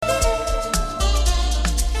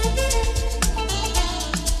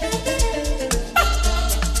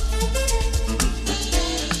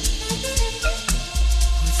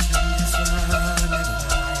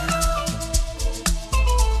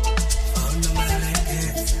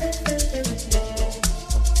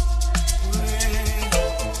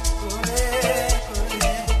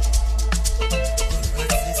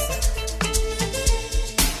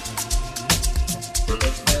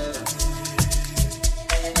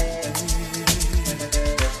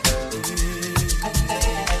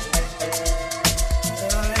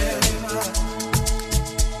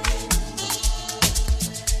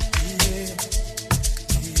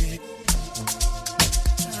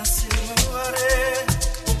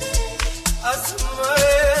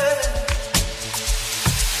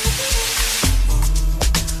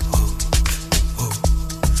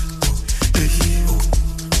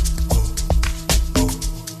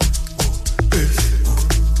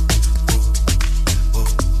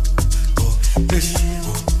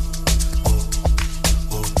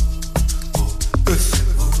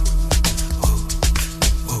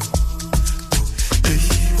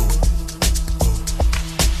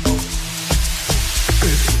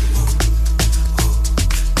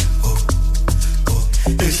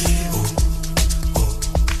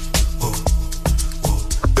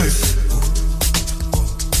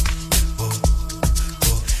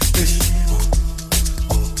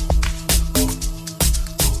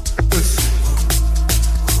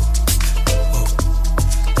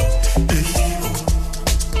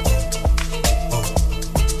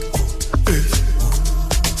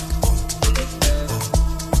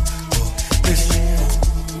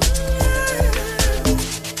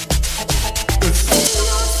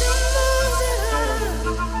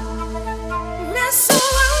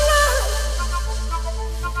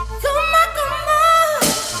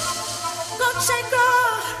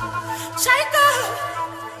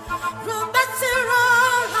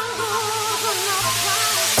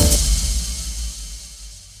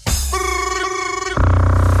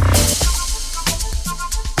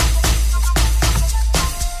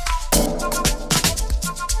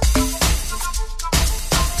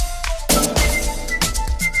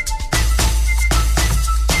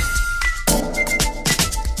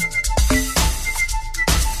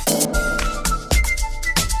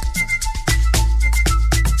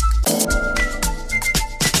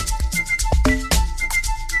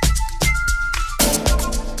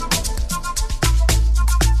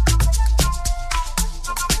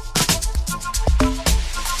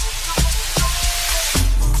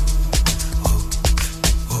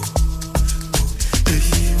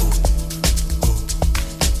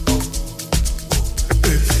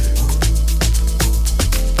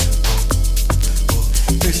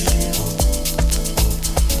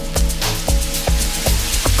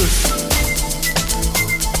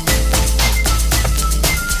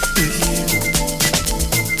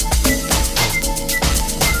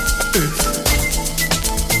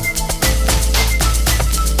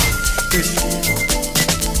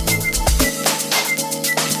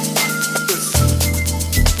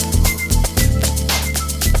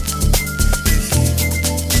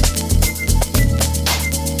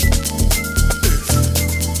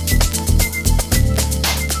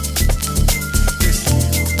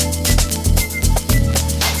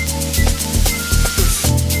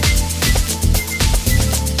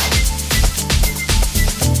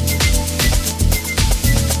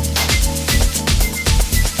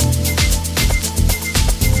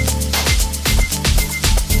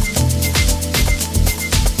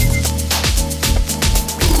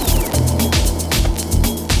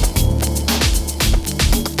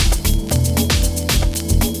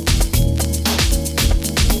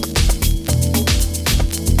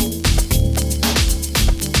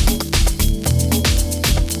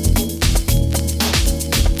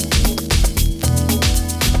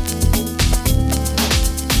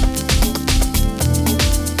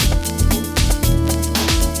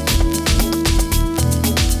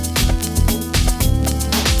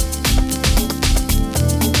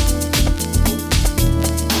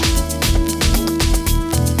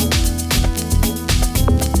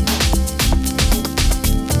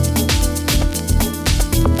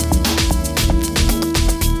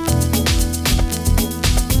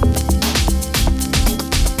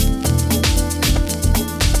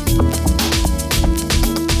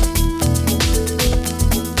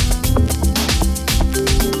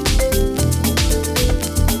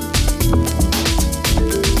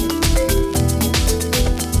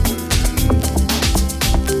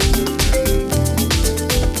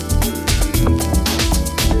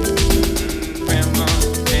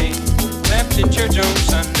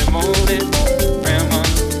morning. Grandma,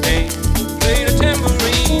 hey, play the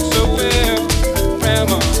tambourine so well.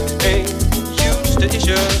 Grandma, hey, used to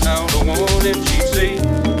issue out a warning. She'd say,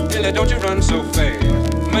 Billy, don't you run so fast.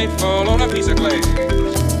 Might fall on a piece of glass.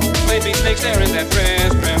 Might be snakes there in that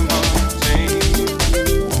grass. Grandma, hey.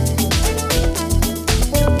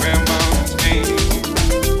 Grandma, hey.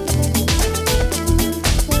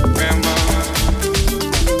 Grandma.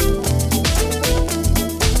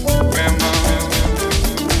 Grandma.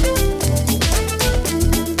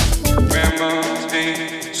 Grandma's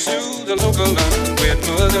hey. Soothe the local unwed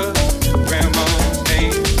mother. Grandma's hey.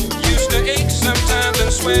 Used to ache sometimes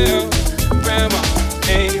and swell. Grandma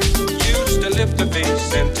hey. Used to lift her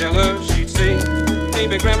face and tell her she'd say,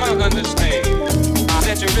 baby, grandma, understand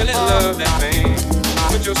that you really love that man.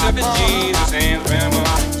 Put yourself in Jesus' hands, grandma.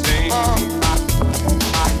 Say,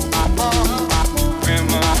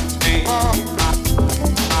 grandma, hey.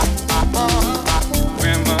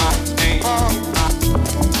 Grandma, hey.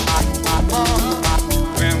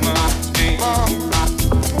 Grandma, hey.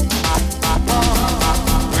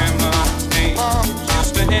 Grandma, hey.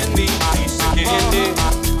 Used to hand me a piece of candy.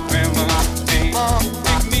 Grandma, hey.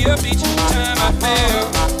 Pick me up each time I fell.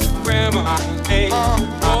 Grandma, hey.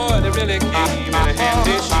 Boy, they really came in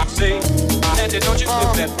handy. She'd say, Nancy, don't you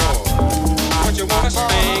flip that boy. What you wanna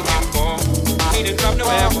spank him for? He didn't drop no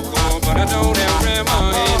apple core, but I don't have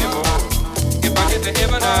grandma anymore. If I get to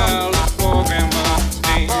heaven, I'll look for grandma,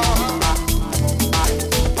 hey.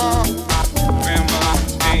 Grandma,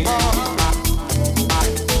 hey.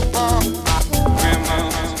 Grandma,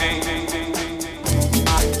 hey.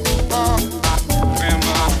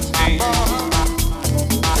 Grandma, hey.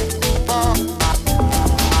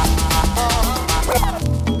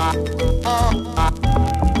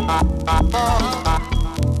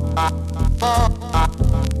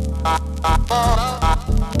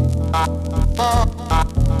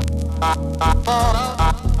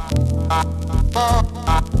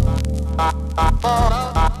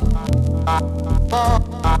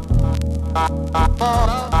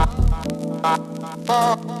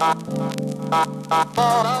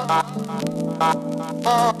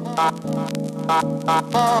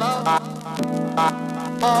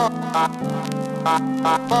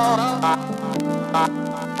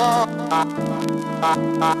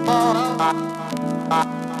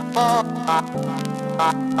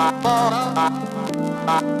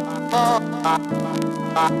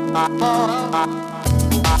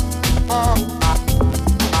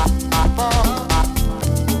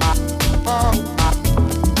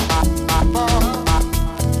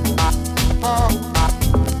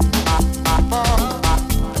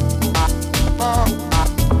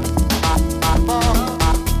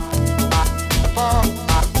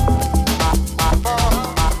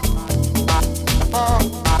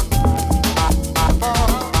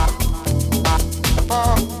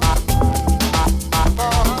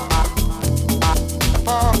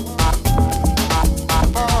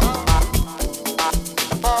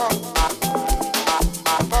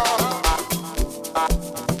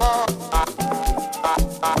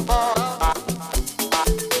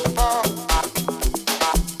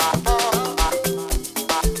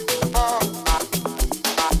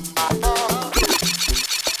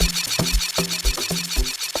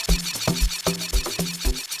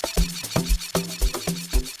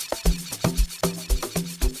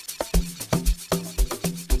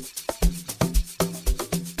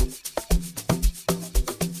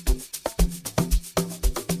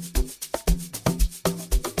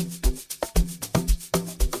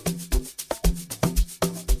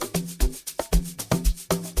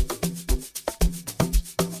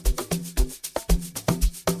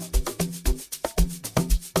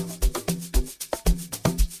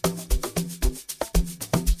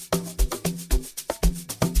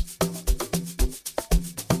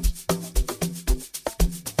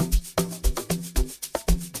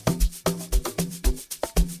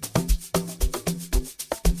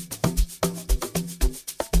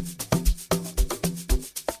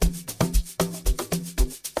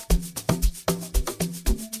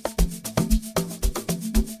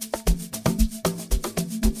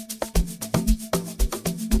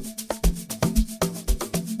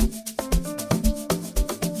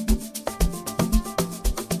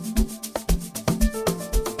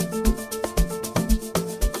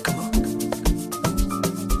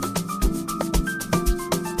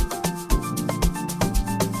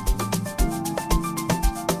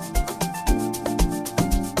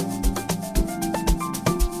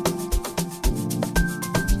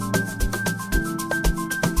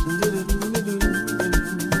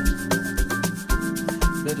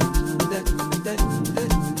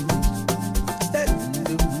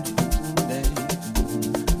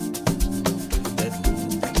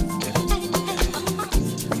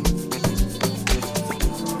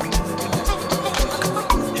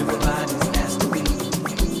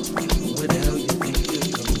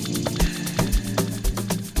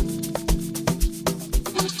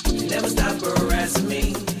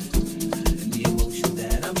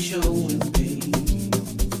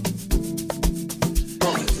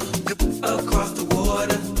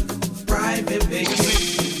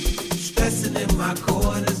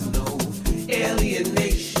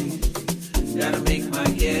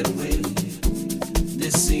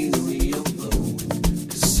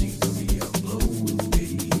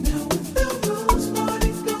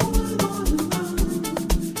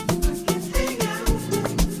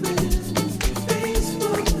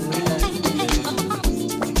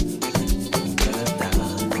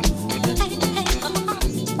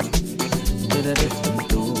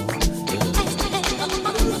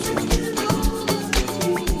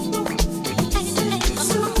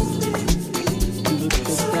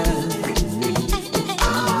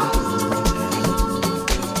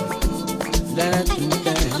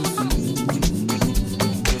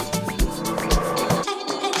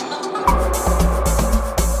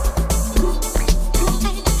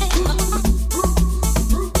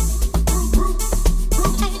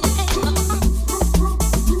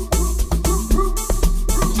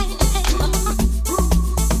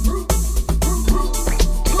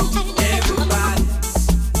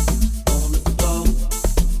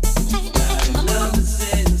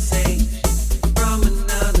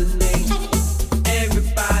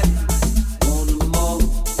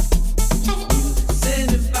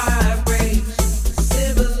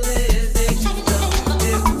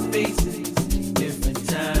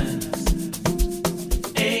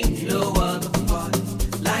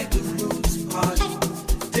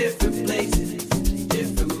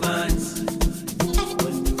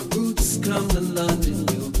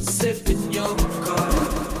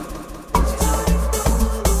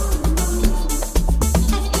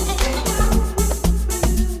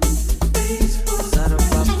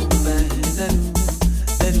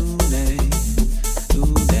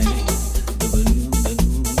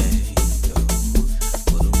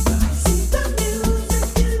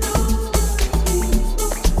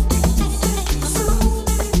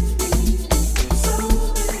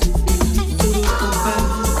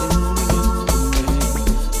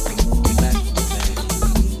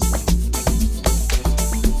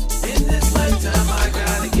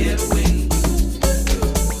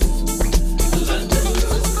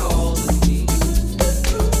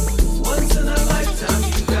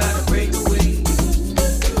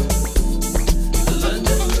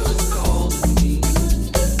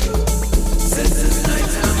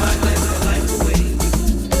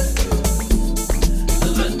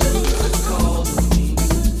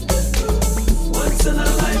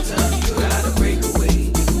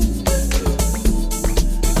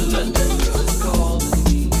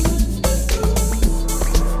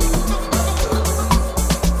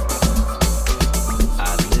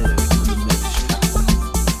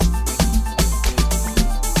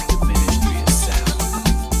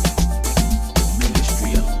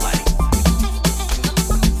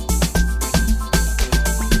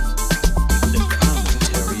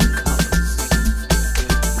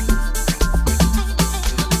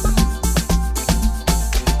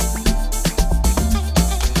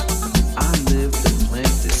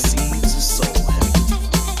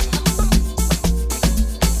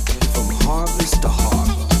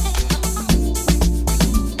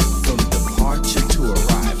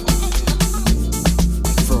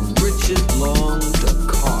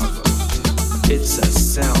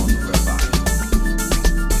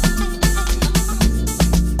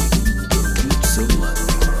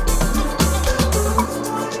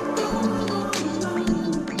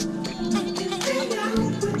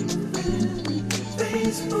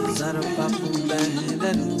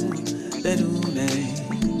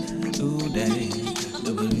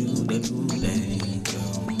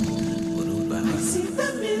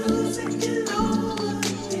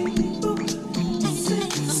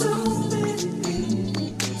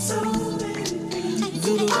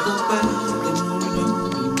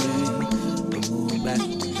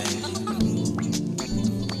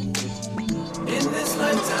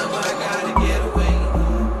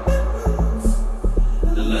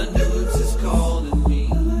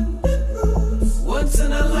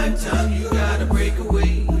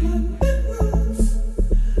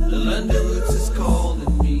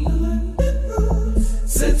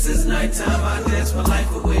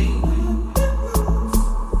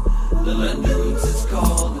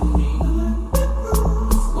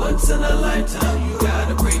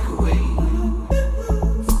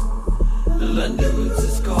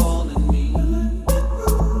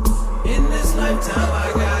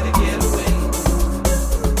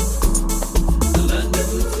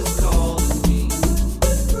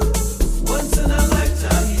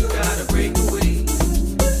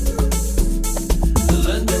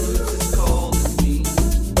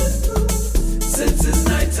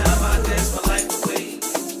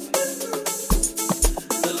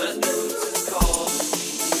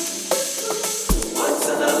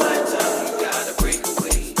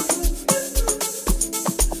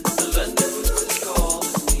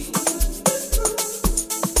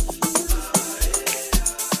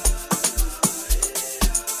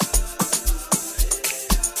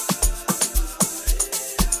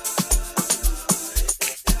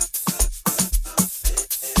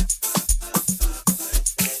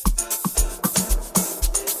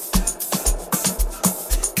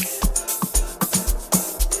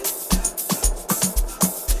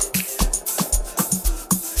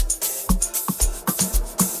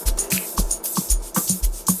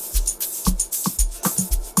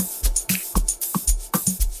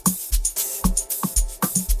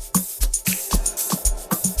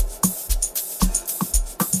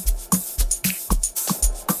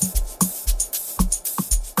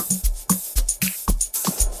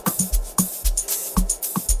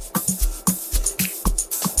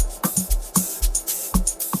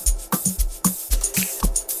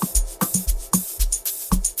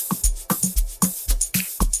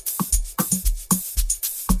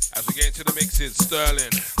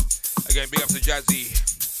 Sterling. Again, big up to Jazzy.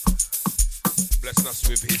 Blessing us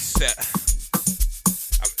with his set.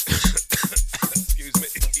 Excuse me.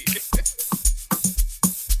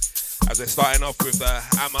 As they're starting off with the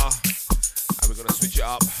hammer, and we're going to switch it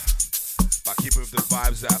up by keeping with the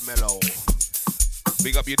vibes that are mellow.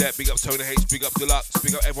 Big up Yudette, big up Tony H, big up Deluxe,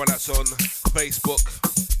 big up everyone that's on Facebook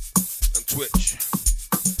and Twitch.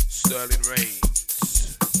 Sterling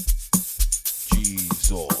Reigns.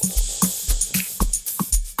 Jesus.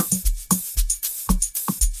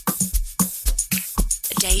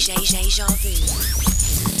 Deja Vu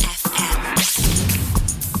FM.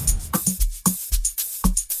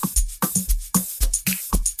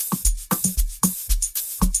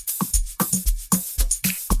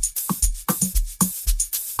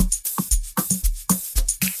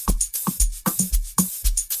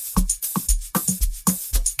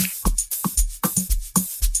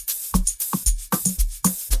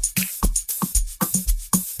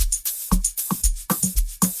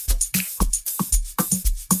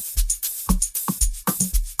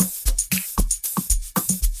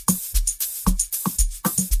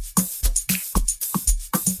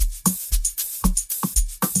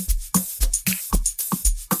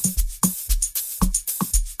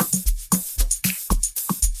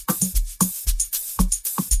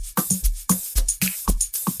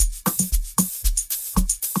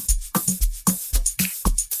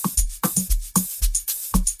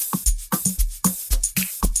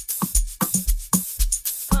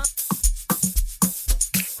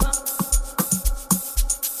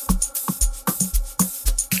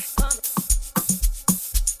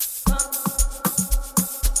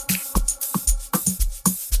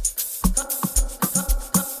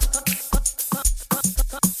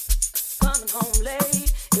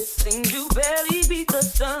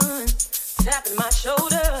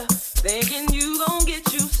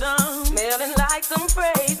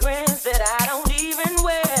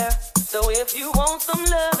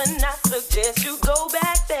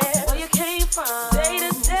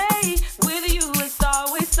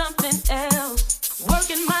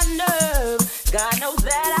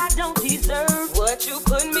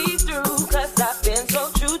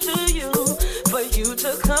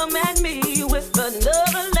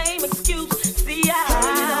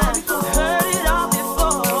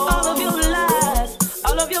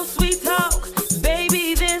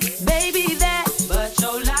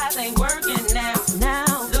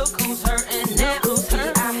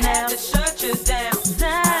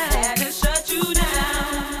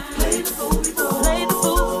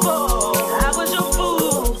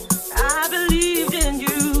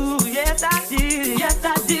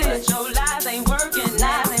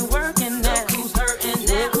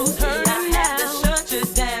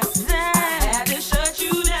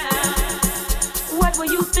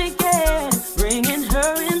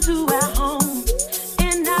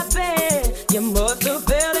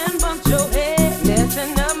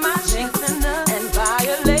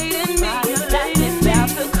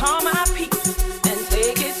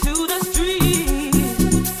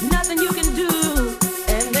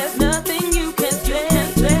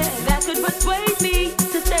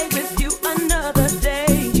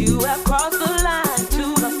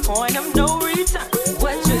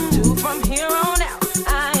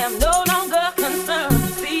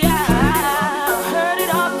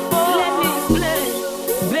 Let me explain.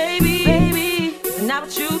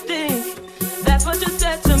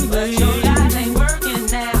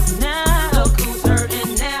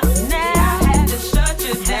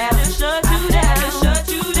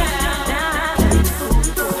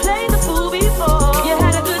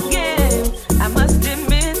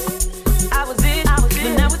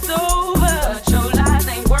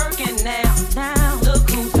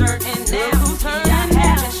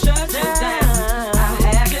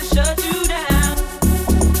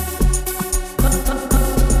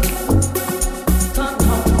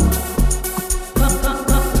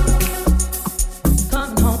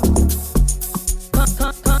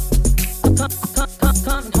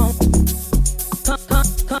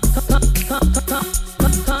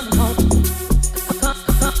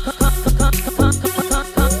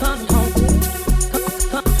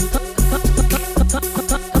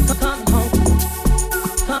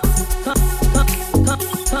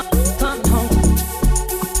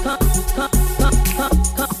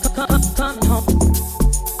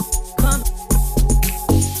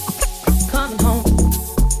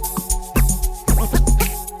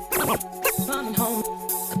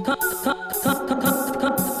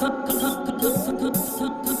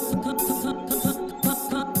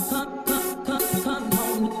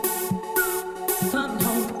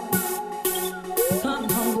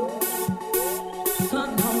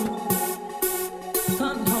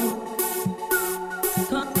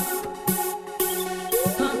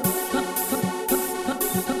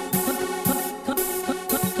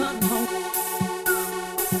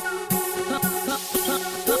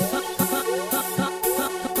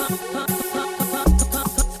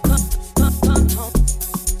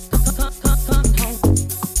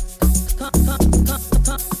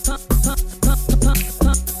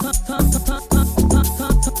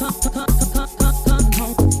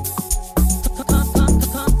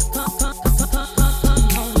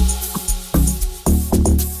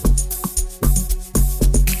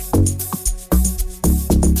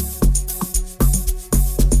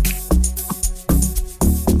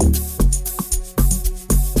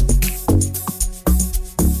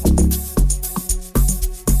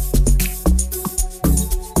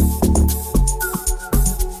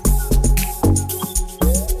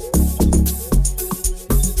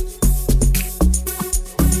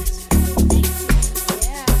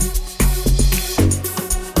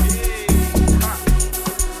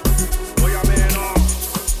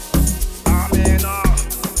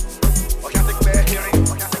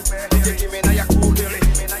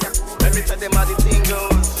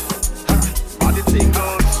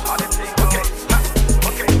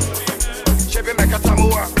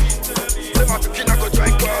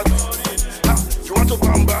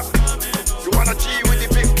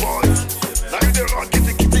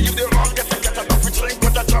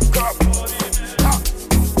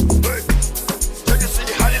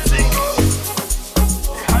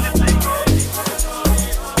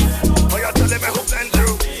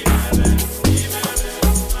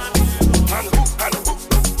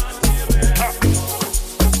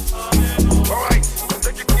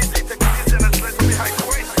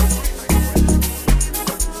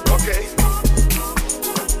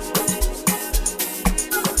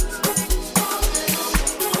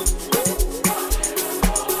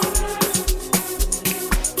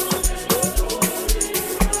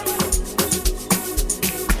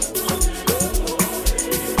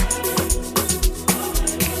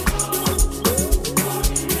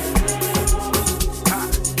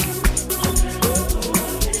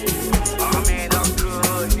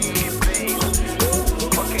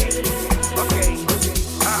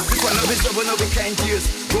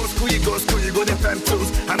 go school, you go the fem tools.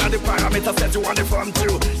 And all the parameters set you on the form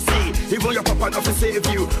too. See, even your papa not to save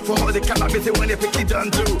you. For all the cannabis when they pick it done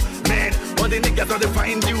do. Man, all the niggas don't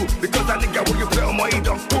find you. Because that nigga when you play on my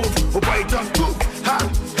don't move. Oh boy, don't move. Ha,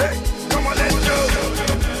 hey, come on, let's go.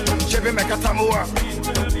 Chevy make a tamua.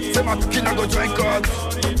 Say my kid go join God.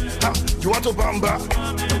 Ha, you want to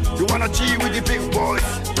bamba? You wanna G with the big boys?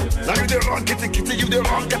 Now you the wrong, kitty, you the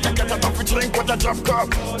wrong, get a off with drink, what a drop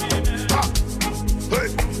cup. Ha, hey,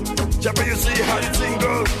 Jabba, you see how the thing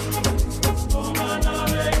goes.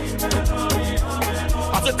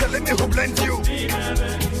 I said, telling me who blamed you.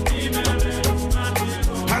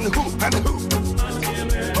 And who,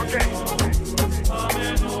 okay.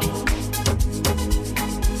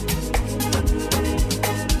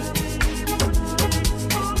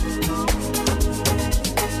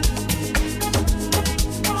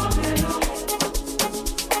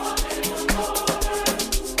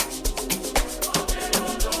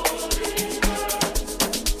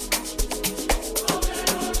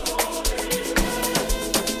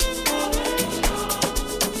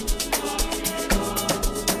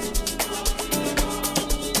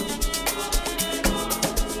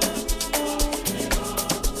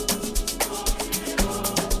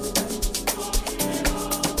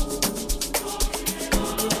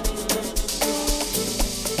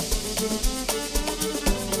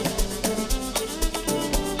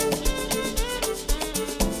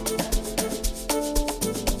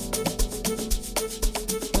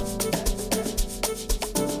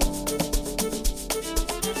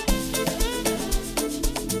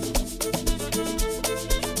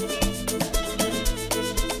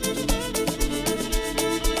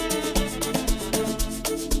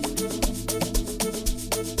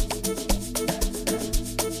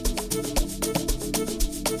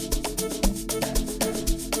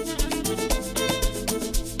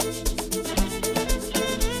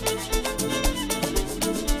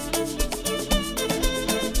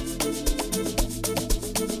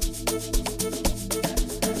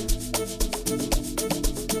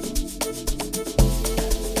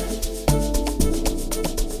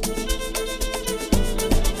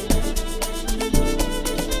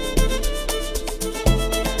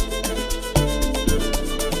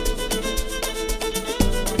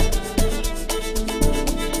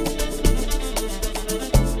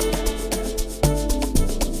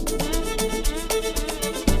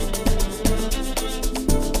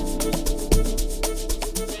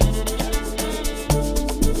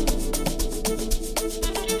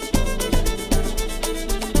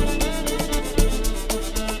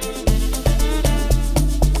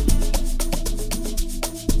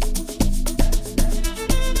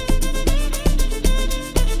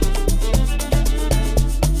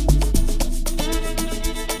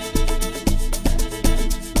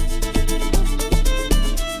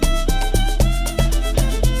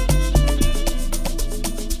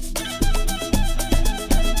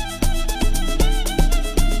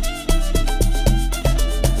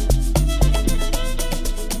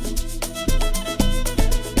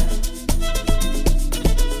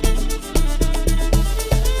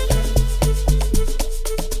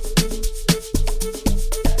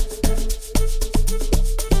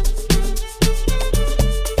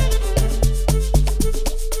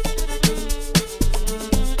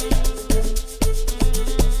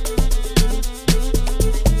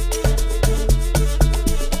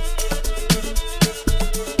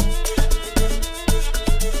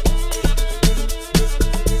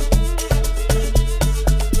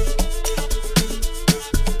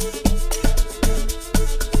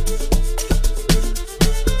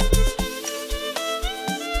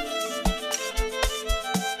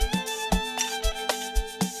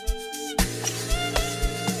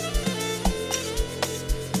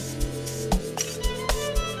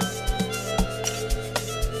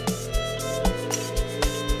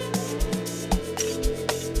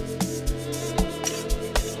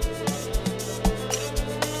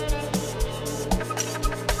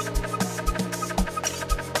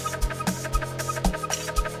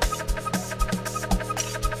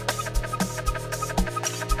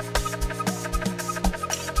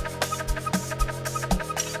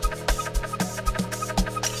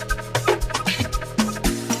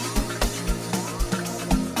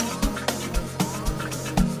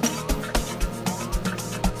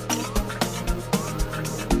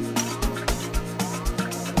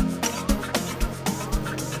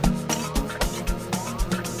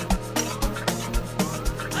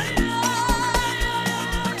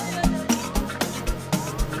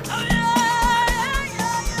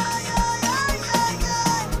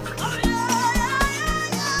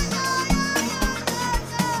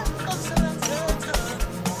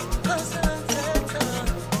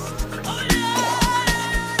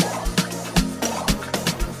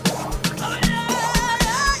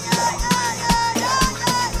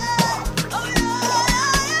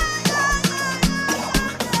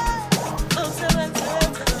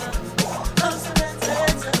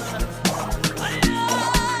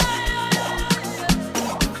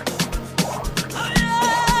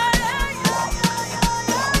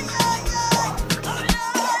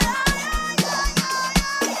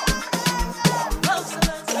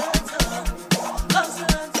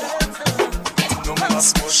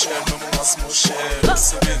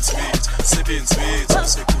 C'est bien sweet, c'est bien sweet,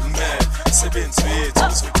 c'est cool man. C'est bien sweet,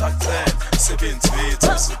 c'est cocktail. C'est bien sweet,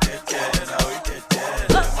 c'est get, now we get,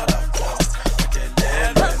 malakost. Get,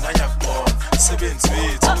 na yakbon. C'est bien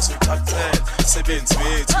sweet, c'est cocktail. C'est bien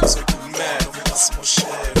sweet, c'est cool man. C'est mon cher,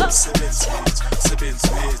 c'est bien sweet, c'est bien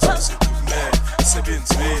sweet, c'est cool man. C'est bien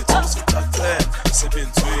sweet, c'est cocktail. C'est bien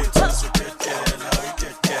sweet, c'est get, now we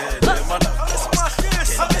get, malakost.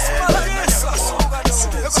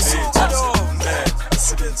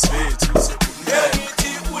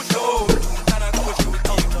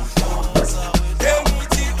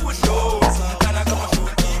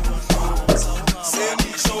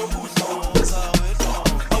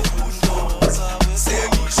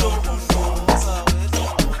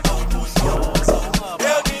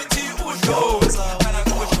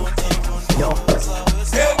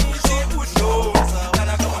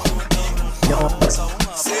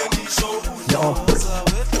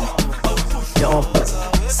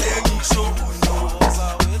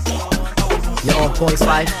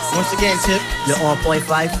 Once again, tip. You're on point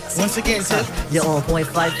five. Once again, tip. You're on point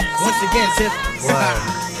five. Once again, tip.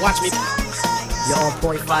 Watch me. You're on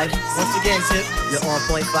point five. Once again, tip. You're on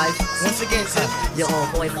point five. Once again, tip. You're on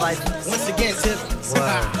point five. Once again, tip.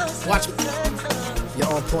 Watch me.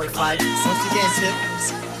 You're on point five. Once again, tip.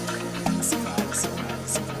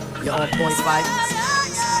 You're on point five.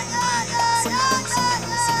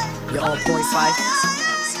 You're on point five.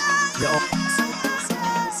 You're on.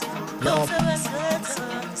 You're on.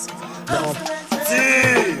 You're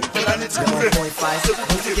on point five.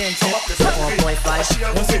 Once again, tip. You're on point five.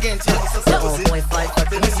 Once again, tip. You're on point five.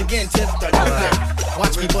 Once again, tip.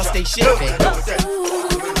 Watch me bust they shit, baby.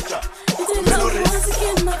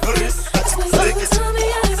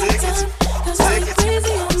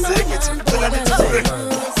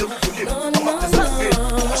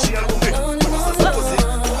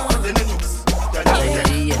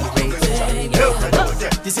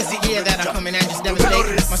 This is the year that I'm coming and just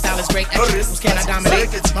devastate. My style is great, extras can I dominate?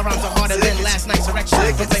 My rhymes are harder than last night's erection.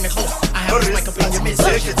 Don't blame it close, I have this mic up in your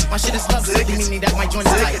midsection. My shit is lovely, meaning that my joint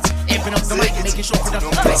is tight. Amping up the mic, making sure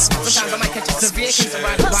production tight. Sometimes I might catch a severe case of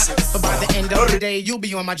riding rock, but by the end of the day, you'll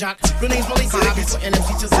be on my jock. Real name's Malik, my hobby for NMC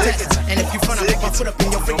to the test. And if you front, I'll put my foot up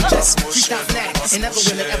in your freaking chest. Freestyle fanatic, and never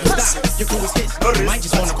will it ever stop. Your crew is hits, you might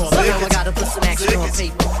just wanna call it. Now I gotta put some action on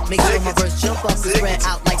paper. Make sure my verse jump up and spread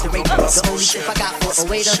out like the raper. The only tip I got for a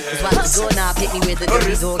waiter is watch the doorknob hit me where the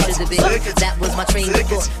dirty door should have been. That was my train of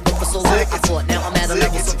thought, but for so long I fought. Now I'm at a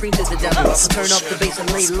level supreme to the devil. So turn up the bass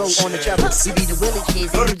and lay low on the treble. We be the Willie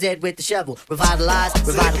kids and you dead with the shovel. Revitalize,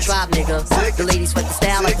 revive the tribe, nigga. The ladies sweat the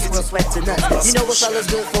style like the world sweats the nuts. You know what fella's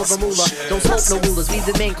good for the moolah. Don't smoke no rulers. We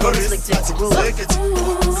the main chorus, slick tips the ruler. You did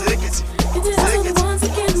it to me once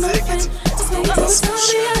again, my friend. Just make it to the top of the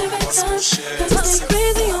every time. Cause you stay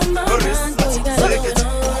crazy on my mind. Boy, you gotta go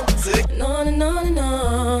it on and on and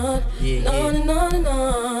on. On and on and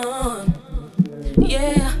on.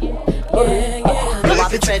 Yeah, yeah, yeah. Yo,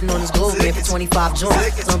 I've been treading on this globe man for 25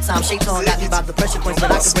 joints. Sometimes Shaitan got me by the pressure points,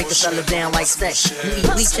 but I can break a fella down like sex. You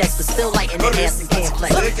eat weak checks, but still lighting the ass and can't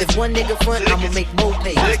flex. If one nigga front, I'ma make more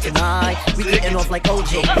pay. Tonight, we getting off like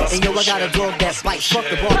OJ. And yo, I got a dog that bites, fuck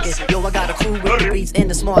the barking. Yo, I got a crew with the beats and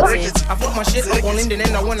the smarts in. I put my shit up on Linden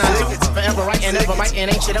and the one I do. Forever right and ever right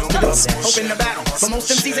and ain't shit else to do. Open the battle, but most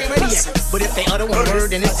MCs ain't ready yet. But if they utter one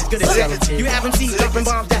word, then it's as good as set. You have MCs dropping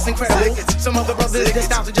bombs, that's incredible. Some other brothers, their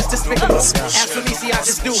styles are just despicable. As for me, see, I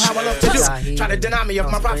just do how I love to do. Try to deny me of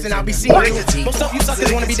my props and I'll be seeing you. Most of you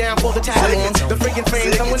suckers wanna be down for the tag along. The freaking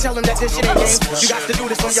fame, someone tell them that this shit ain't game. You got to do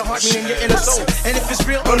this from your heart, meaning your inner soul. And if it's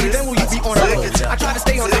real only, then will you be on a roll? I try to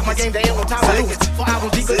stay on top my game, there ain't no time to lose. For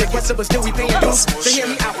albums deeper requested, but still we paying dues. So hear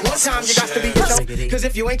me out, one time you got to be yourself. Cause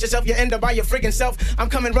if you ain't yourself, you end up by your freaking self. I'm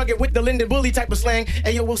coming rugged with the Linden Bully type of slang.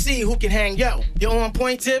 And yo, we'll see who can hang. Yo, you're on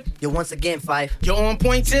point tip. You're once again five. You're on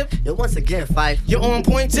point tip. You're once again five. You're on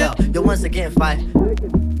point tip. You're once again five.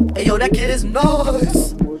 Hey yo, that kid is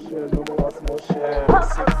nice.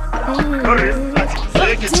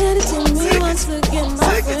 You did it to me once again,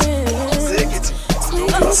 my friend. Sweet to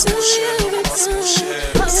every time.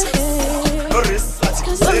 Cause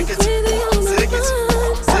you stay crazy on my mind.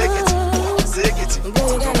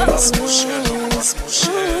 Boy, you gotta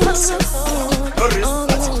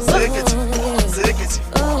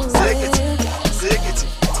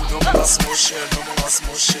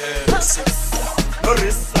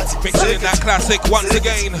Mixing that classic once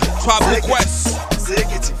again. Tribal Quest.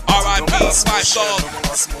 R.I.P. 5 Star.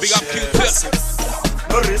 Big up Q-Tip.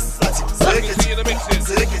 Back into you in the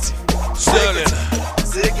mixes. Sterling.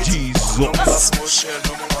 Jesus.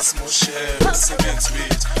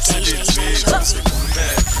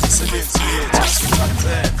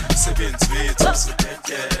 sebenzi wethu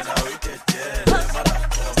sikekela uyikekela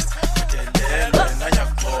emalakhosi kelele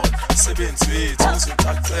nanyakubona sebenzi wethu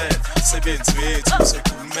siqaqela sebenzi wethu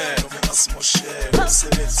sikhulumela ungasimoshela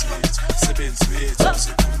sebenzi wethu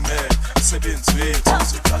sikhulumela sebenzi wethu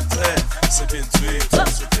siqaqela sebenzi wethu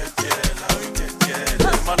sikekela uyikekela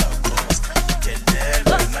emalakhosi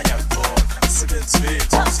kelele nanyakubona sebenzi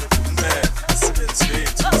wethu sikhulumela sebenzi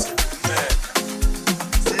wethu sikhulumela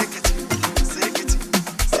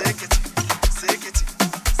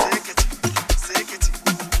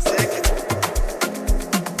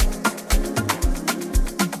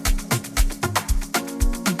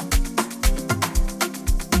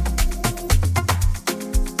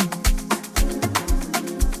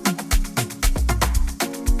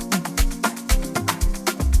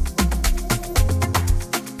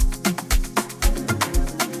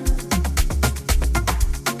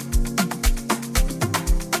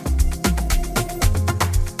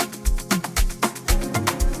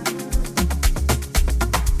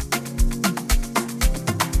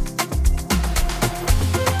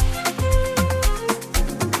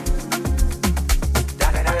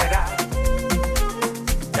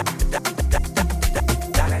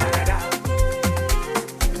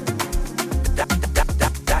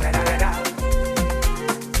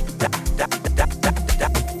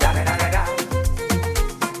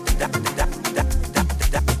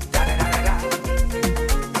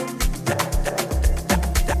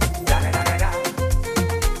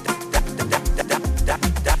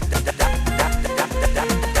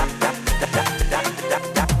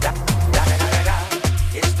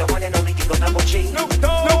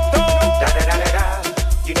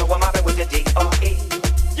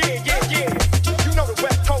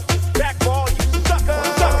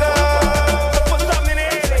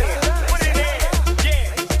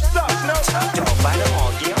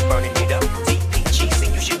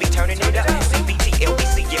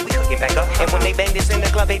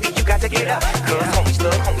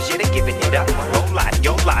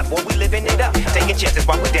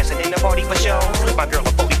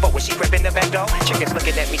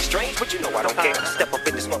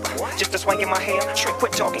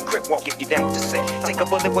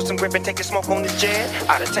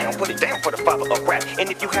Out of town, put it down for the father of rap. And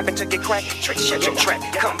if you happen to get cracked, shut your trap.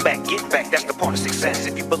 Come back, get back, that's the part of success.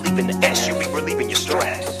 If you believe in the S, you'll be relieving your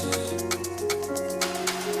stress.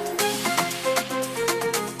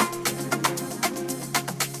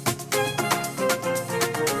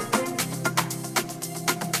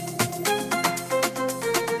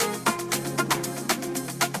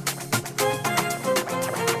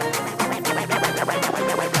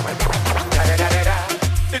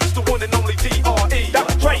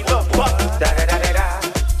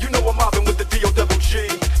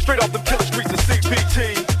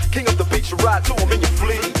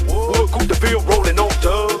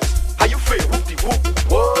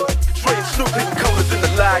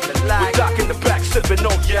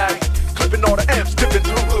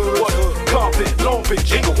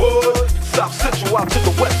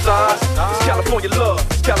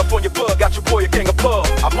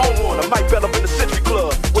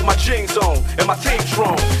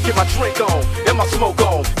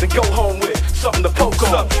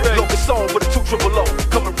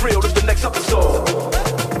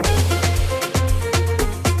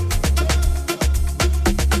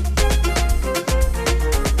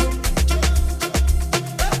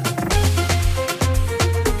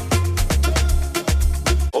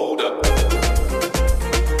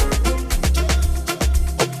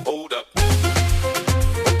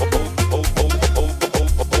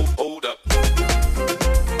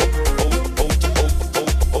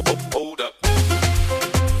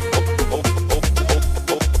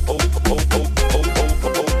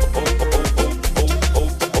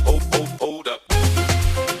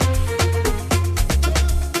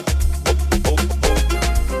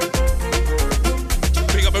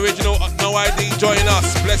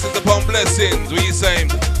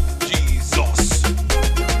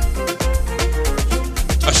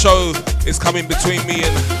 Coming between me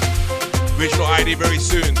and Original ID very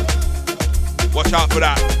soon. Watch out for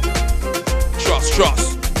that.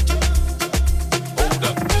 Trust.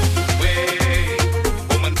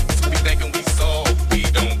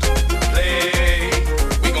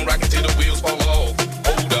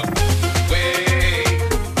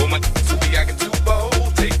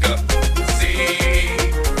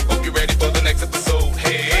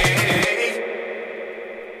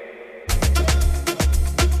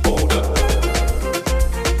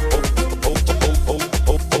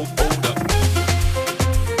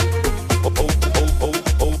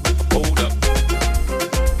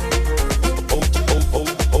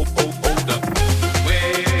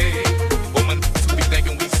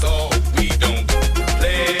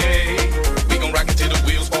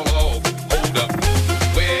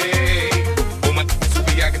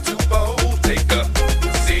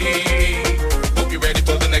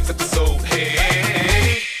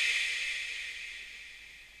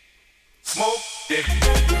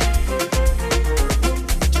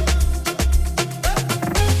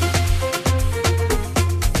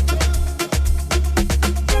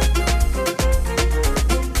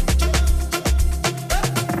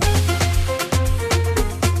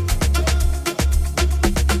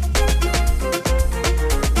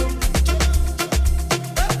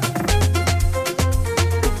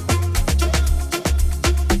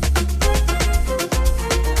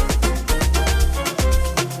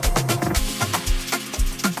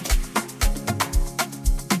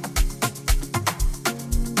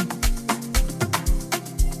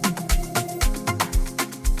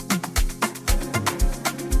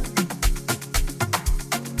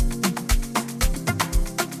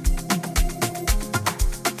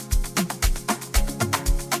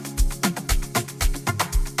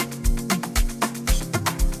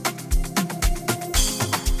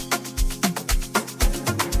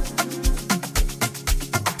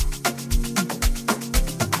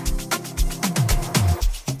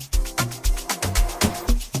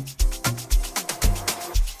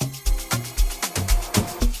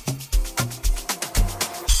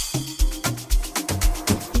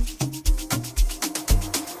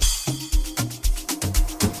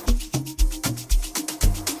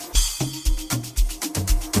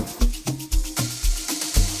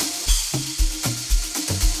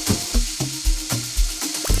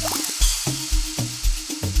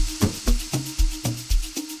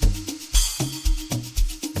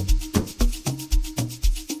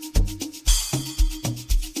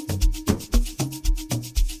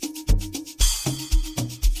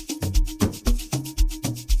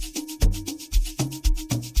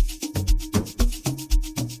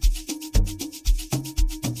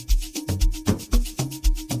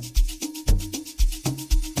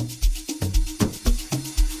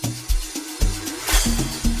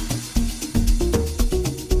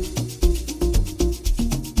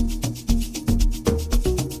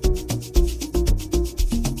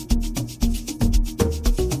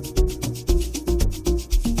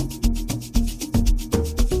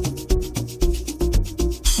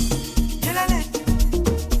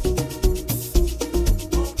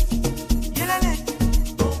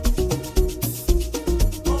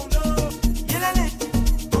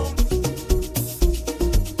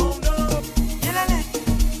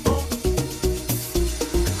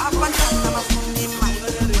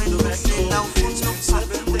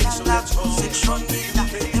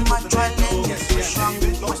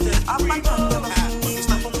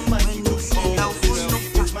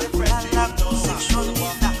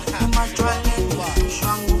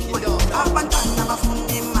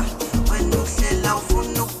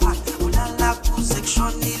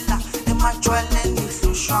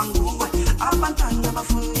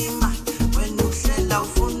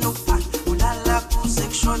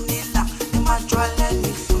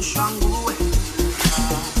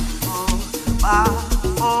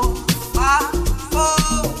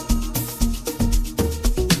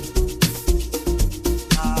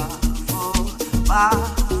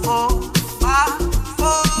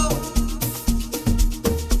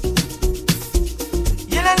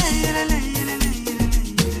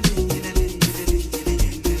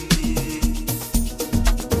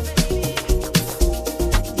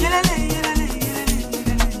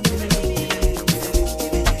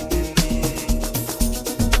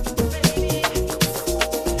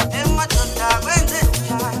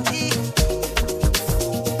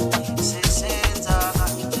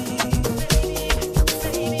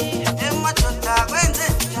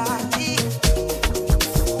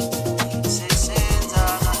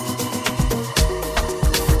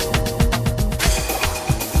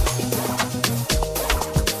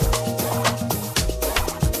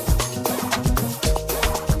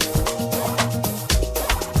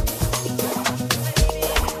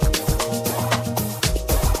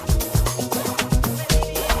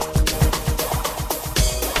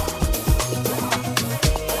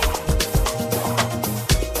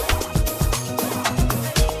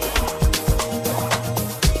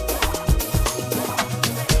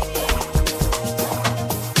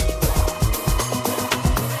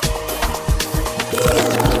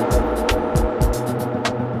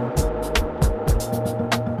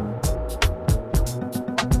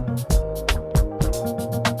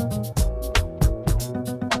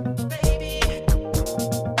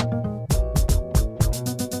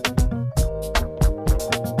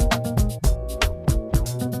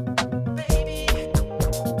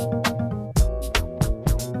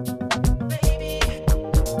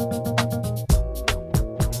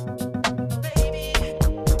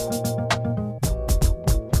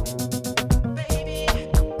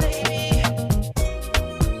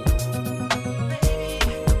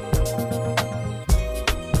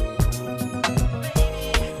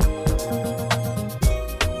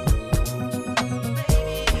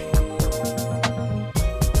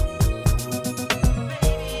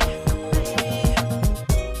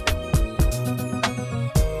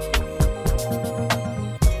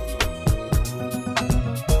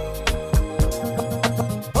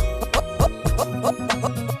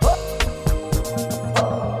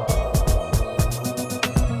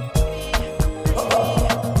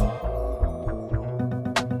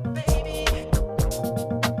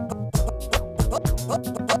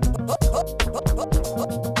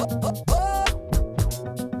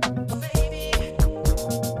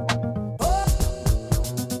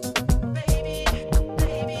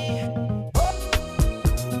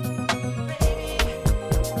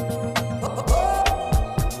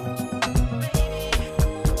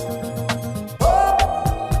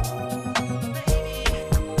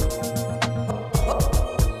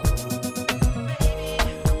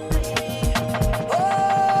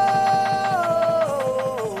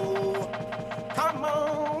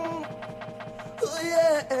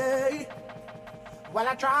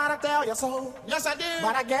 try to tell you so. Yes, I did.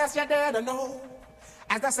 But I guess you didn't know.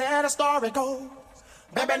 As they said, the story goes.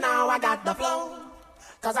 Baby, now I got the flow.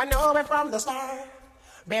 Cause I know it from the start.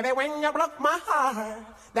 Baby, when you broke my heart,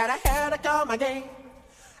 that I had to come again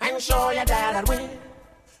and show you that I'd win.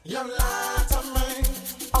 You lied to me.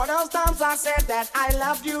 All those times I said that I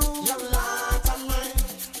loved you. You lied to me.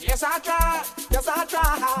 Yes, I tried. Yes, I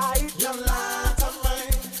tried. You lied to me.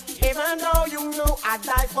 Even though you knew I'd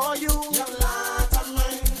die for you. You lied to me.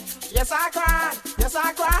 Yes, I cried. Yes,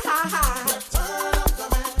 I cried. Let's turn up the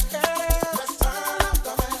man. Yeah. Let's turn up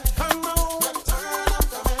the man. Come on. Let's turn up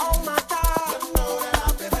the man. Oh my God. You know that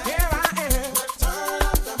I'll be there. Here I am. Let's turn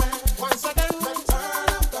up the man. Once again. Let's turn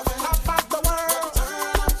up the man. Top of the world. Let's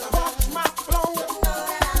turn up the man. Watch my flow. You know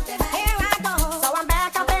that I'll be there. Here I go. So I'm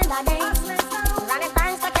back up in the game. Running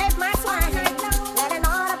thanks to keep my swine. Letting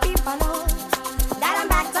all the people know that I'm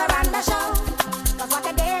back to run the show. Cause what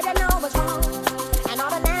they did, they know was wrong. And all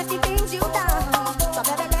the nasty things you done. So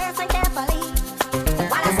baby, listen carefully.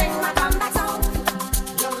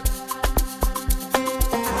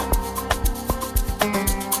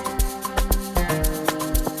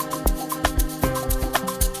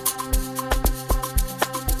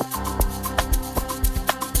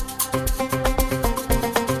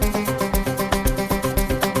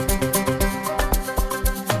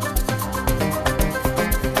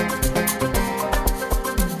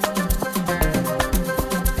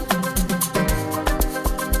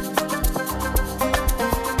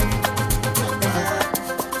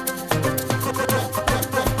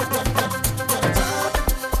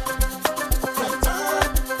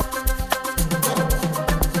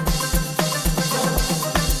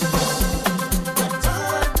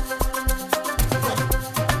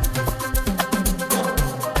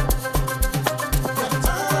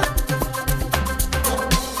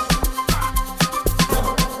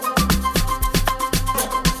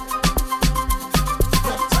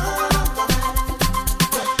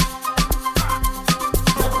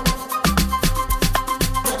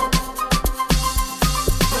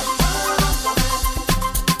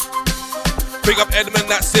 Big up Edmund,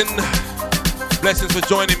 that's in. Blessings for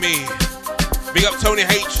joining me. Big up Tony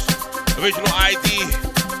H, Original ID,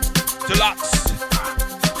 Deluxe,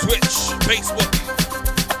 Twitch, Facebook.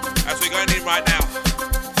 As we're going in right now.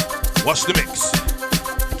 Watch the mix.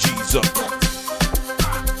 G's up.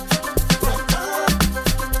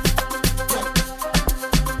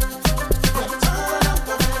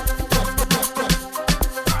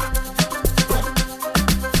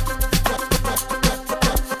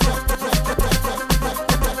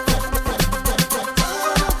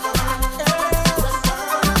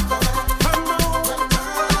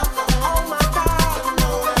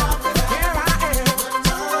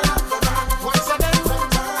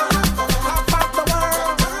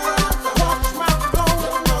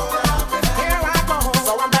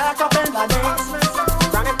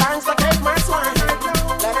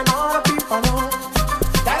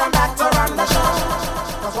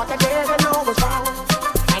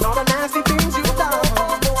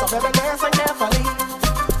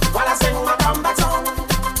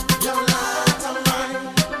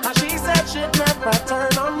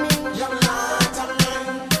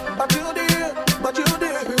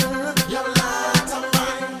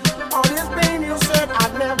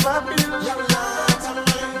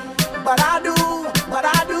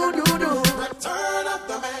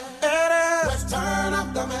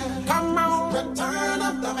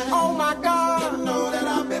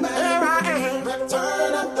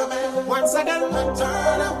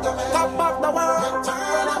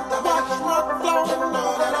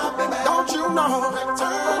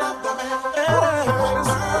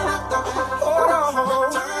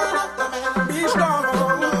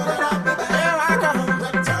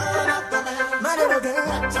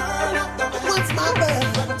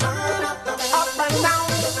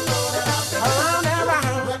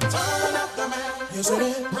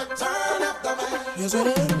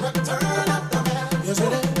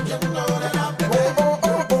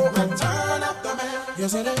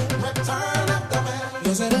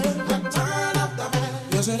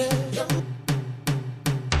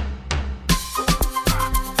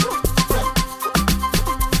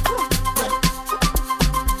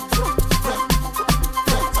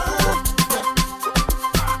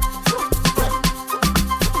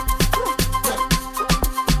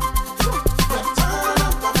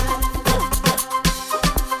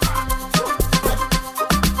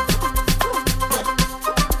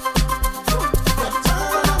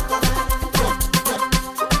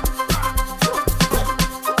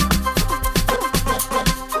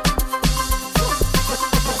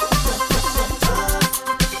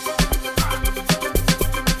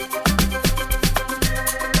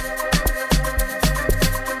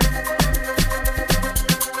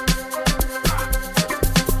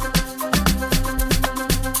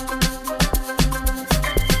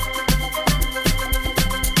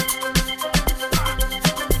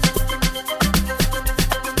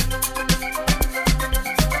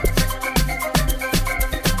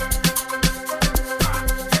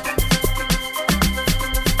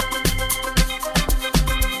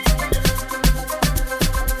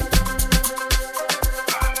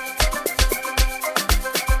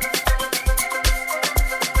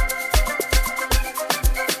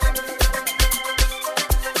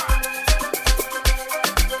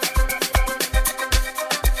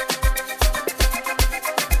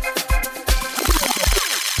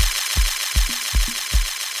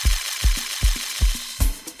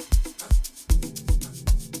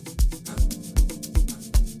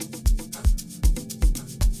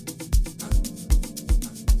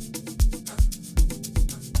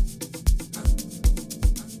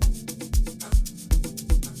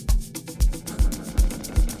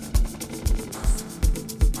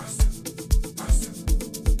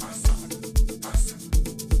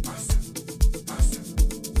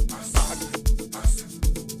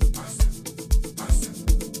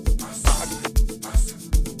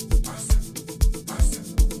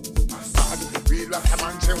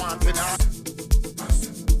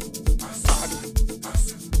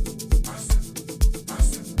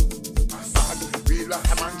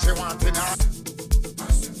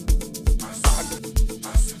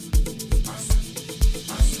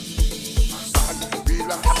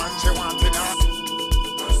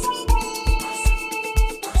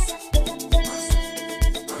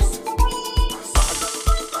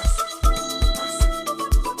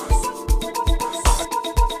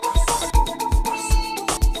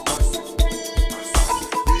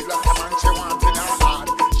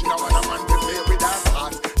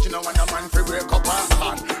 She know when a man fi break up her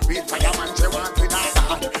heart. Beat for your man, she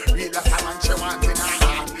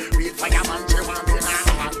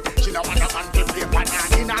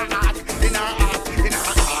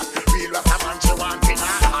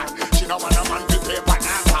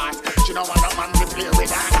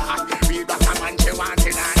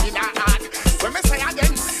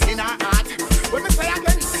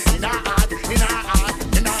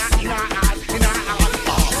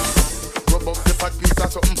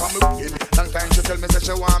tell me say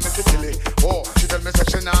she want me to kill it. Oh, she tell me say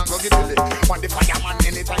she nah go get it. On the fireman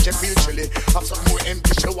anytime she feel chilly. Have some more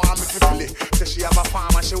empty, she want me to fill it. Say she have a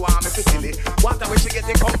farm and she want me to fill it. Water where she get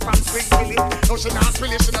it come from Springfield. No, she not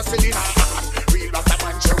spill it, she not silly nah. Real Rasta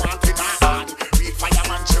man she want in her heart. Real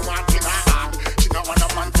fireman she want in her heart. She don't want a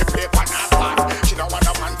man to play on her part. She don't want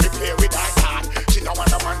a man to play with her heart. She don't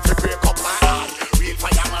want a man to break up her heart. Real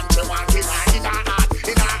fireman she want in her heart. In her heart,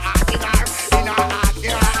 in her heart, in her heart, in her heart,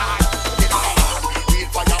 in her heart. Real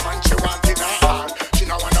fireman she want in her heart. She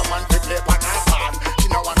don't want a man to play on her part. She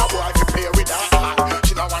don't want a boy to play with her heart.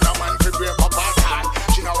 She don't want a man to break up her heart.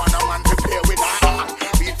 She don't want a man to play with her heart.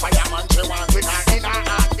 Real fireman she want in her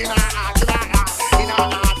heart, in her heart, in her heart, in her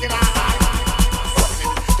heart, in her heart.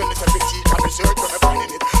 Tell me say petite and research when me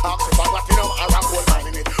finding it. Ask if I got it up or I'm gold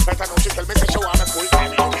mining it. Right now she tell me say she want me full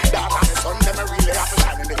time in it. Dark and the sun them me really have to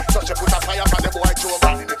shine in it. So she put a fire for the boy Joe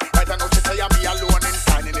grinding it. Right now she say me alone in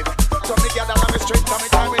finding it. So me gather on the street and me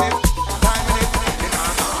time in it. Time in it. In her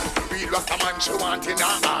heart. Real Rasta man she want in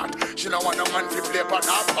her heart. She don't want a man to play on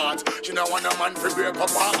her part. She don't want a man to break up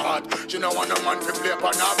her heart. She don't want a man to play on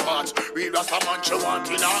her part. Real Rasta man she want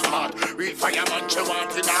in her heart. Real fireman she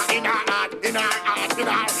want in her heart. In her heart, in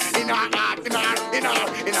her heart, in her heart, in her, in her,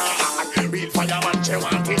 in her heart. Real fireman she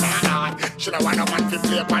want in her heart. She don't want a man to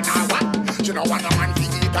play on her what. She don't want a man to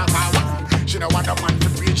eat her power. She don't want a man to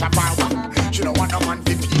preach her power. She don't want a man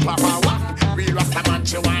to keep her power. Real Rasta man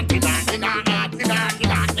she want in her heart, in her, in her, in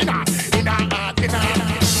her, in her heart, in her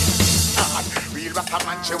heart. Real Rasta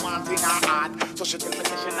man she want in her heart. So she tell me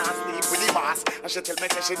that she not sleep with the boss. And she tell me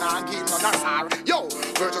that she not give none of her. Yo,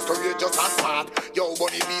 virtuous courageous and smart. Yo,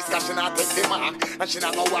 bunny beast cause she not take the mark. And she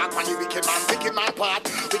not go walk on the wicked man part.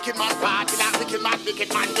 Wicked man part, in that wicked man, wicked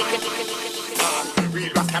man, wicked man.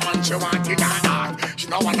 Real Rasta man she want in her heart. She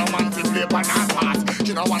don't want no man to play on her part.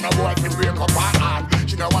 She don't want no boy to break up her heart.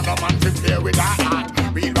 She don't want no man to play with her heart.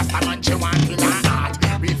 Real Rasta man she want in her heart.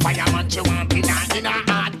 Real fireman she want in her heart, in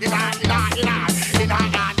her, in her, in her, in her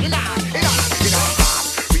heart, in her, in her, in her heart.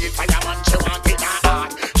 Real fireman she want in her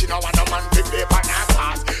heart. She don't want no man to play on her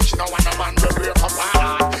part. She don't want no man to break up her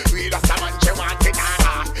heart. Real Rasta man she want in her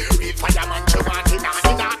heart. Real fireman she want in her,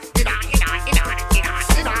 in her, in her, in her, in her, in her,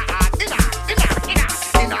 in her heart, in her, in her, in her,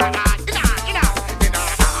 in her heart, in her, in her, in her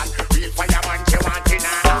heart. Real fireman she want in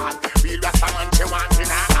her heart. Real Rasta man she want in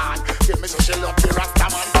her heart. Tell me say she love the Rasta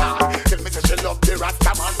man talk. Tell me say she love the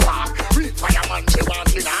Rasta man talk. Real fireman she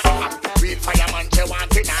want in her heart. Real fireman she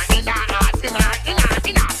want in her, in her heart, in her, in her,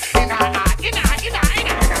 in her, in her heart, in her, in her, in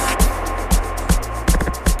her heart.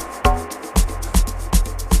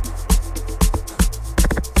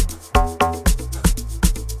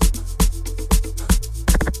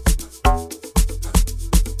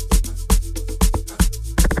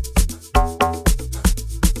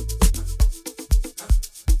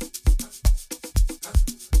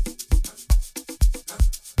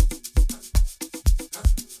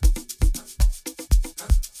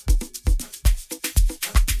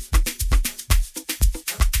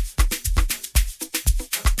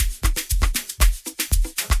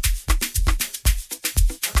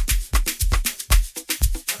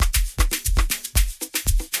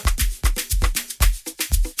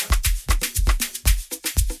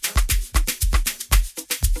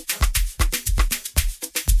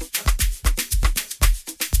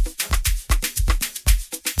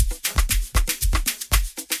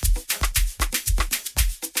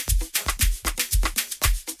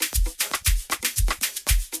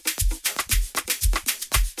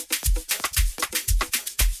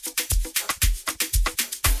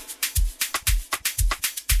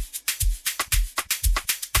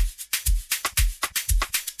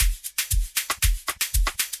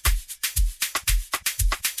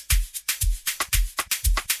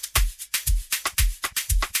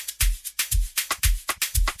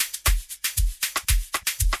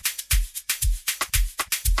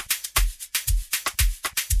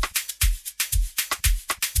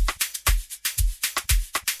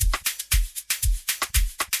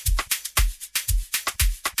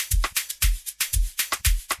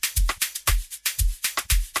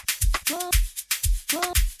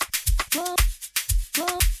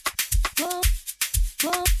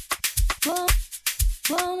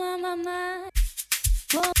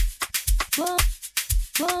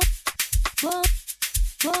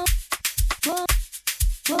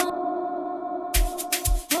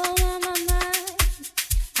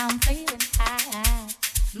 I'm feeling high.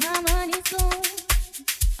 My money's low.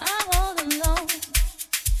 I'm all alone.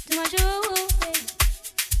 To my jewelry,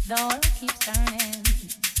 the oil keeps turning.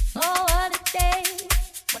 Oh, what a day!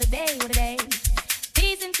 What a day! What a day!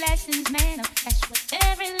 These inflections manifest with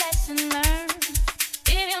every lesson learned.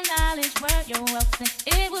 If your knowledge were your wealth, then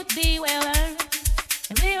it would be well earned.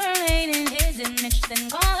 If we were made in His image, then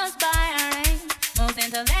call us by our name. Most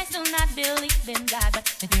intellects do not believe in God, but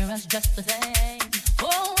they fear us just the same.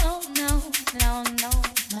 Oh, oh no, no, no.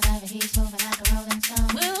 My life keeps moving like a rolling stone.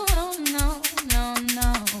 Oh, no, no, no.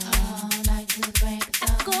 All night till the break of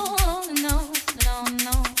dawn. Go on, no, no,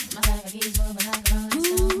 no. My life keeps moving like a rolling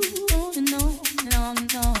stone. Oh, no, no,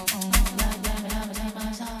 no.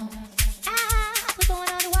 I was born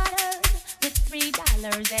underwater with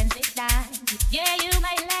 $3 and 6 dimes. Yeah, you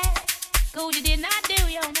might laugh, 'cause you did not do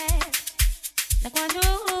your math. Like 1,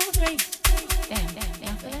 2, 3. Damn.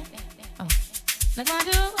 Oh. Like 1,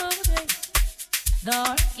 2, 3. The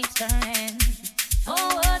earth keeps turning.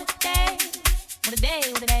 Oh, what a day. What a day,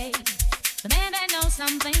 what a day. The man that knows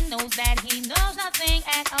something knows that he knows nothing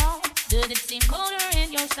at all. Does it seem colder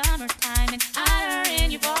in your summertime and hotter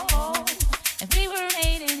in your fall? If we were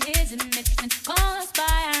made in His image, then call us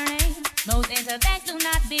by our name. Most intellects do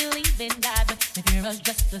not believe in God, but they fear us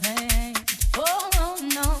just the same. Oh, no,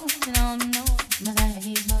 no, no. My life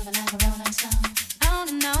keeps moving like a rolling stone. Oh,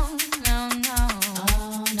 no, no, no.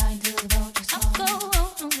 All night till the boat is gone.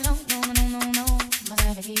 Oh, no, no, no, no, no. My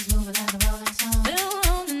life keeps moving like a rolling stone.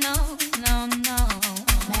 Oh, no, no, no.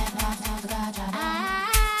 Man, down to God,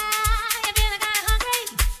 I'm feeling kinda hungry,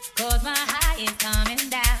 'cause my high is coming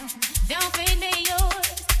down. Don't feed me yours,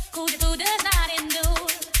 'cause your food does not endure.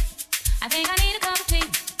 I think I need a cup of tea.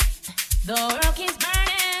 The world keeps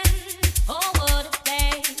burning. Oh, what a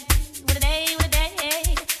day, what a day, what a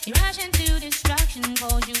day. You rush into destruction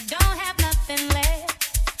 'cause you don't have nothing left.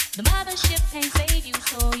 The mothership can't save you,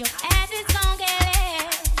 so your ass is gon' get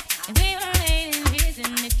left. If we were made in His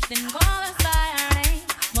image, then call us by our name.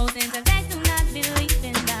 Most intellects do not believe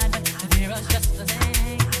in God, but they fear us just the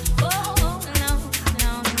same. Oh, no, no,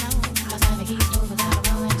 no. My life keeps moving like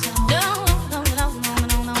a rolling stone. No, no, no, no,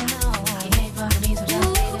 no, no, no. You ain't fucking me, so just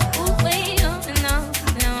leave it alone. Wait, no, no,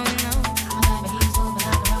 no, no. My life keeps moving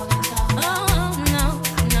like a rolling stone. Oh, no,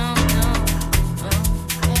 no, no.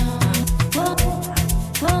 Whoa, whoa,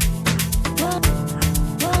 whoa, whoa,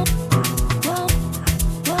 whoa.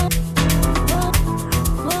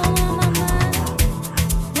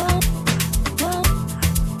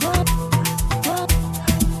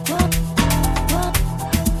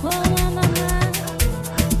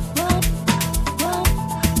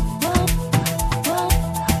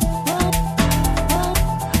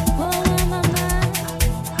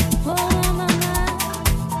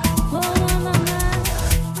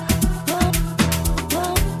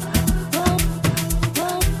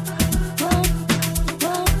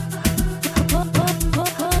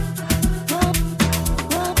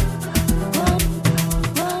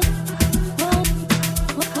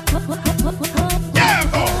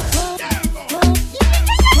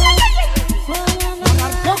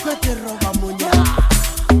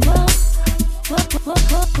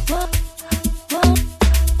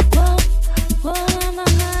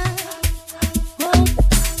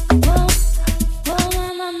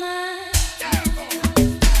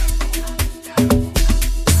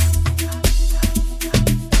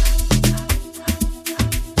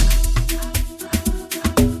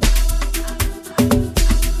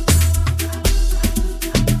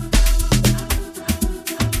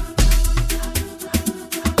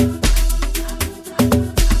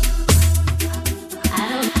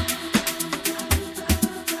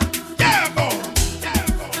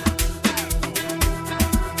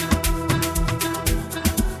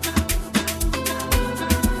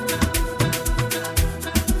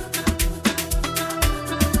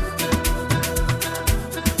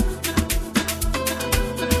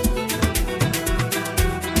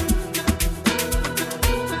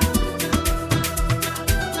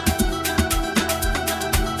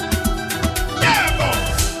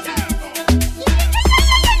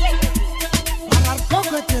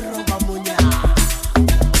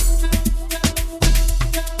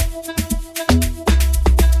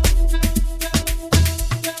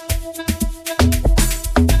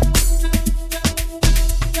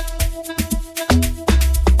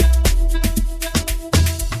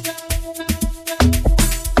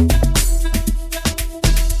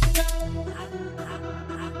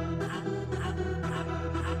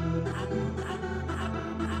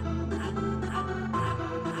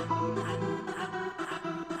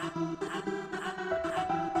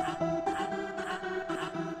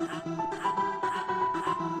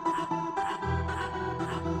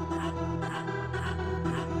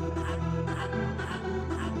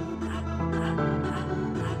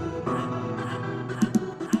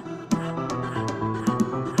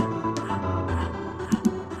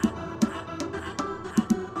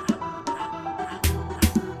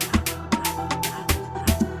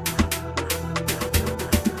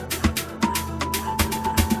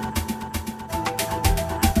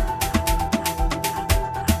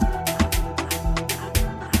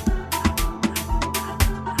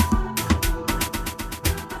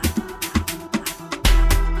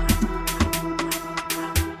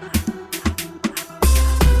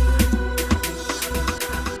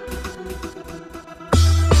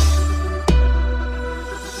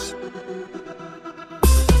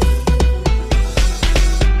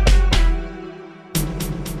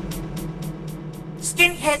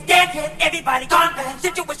 deadhead, everybody gone bad.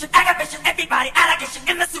 Situation, aggravation, everybody allegation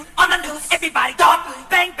in the suit, on the news, everybody dog food,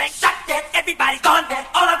 bang bang, shot dead, everybody gone bad.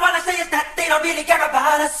 All I wanna say is that they don't really care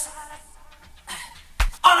about us.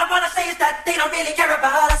 All I wanna say is that they don't really care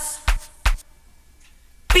about us.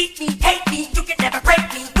 Beat me, hate me, you can never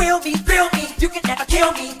break me. Will me, thrill me, you can never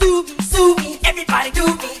kill me. Do me, sue me, everybody do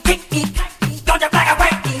me. Kick me, cut me, don't you black or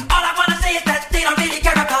white me. All I wanna say is that they don't really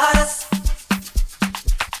care about us.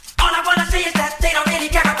 All I wanna say is that they don't really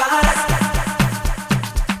care about us.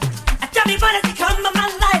 And tell me what has become of my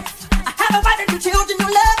life. I have a wife and 2 children who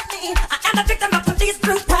love me. I am the victim of police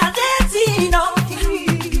brutality. No,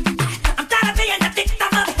 I'm tired of being the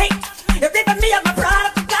victim of hate. You're ripping me of my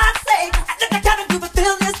product, for God's sake. I let the cabin to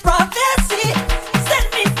fulfill this prophecy. Set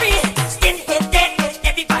me free, skinhead, deadhead,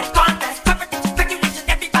 everybody gone back. Competition, speculation,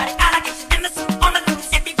 everybody allegation in the suit, on the news,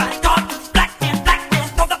 everybody gone blue. Black man,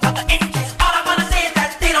 throw the brother in jail. All I wanna say is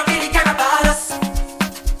that they don't really care about us.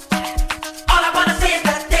 All I wanna say is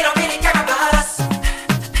that they don't really care about us.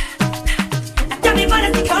 And tell me what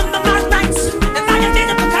has become of my rights. If I am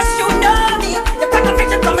visible, cause you know me. Your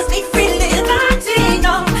proclamation promised me freely in my team.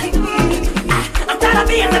 No, I'm tired of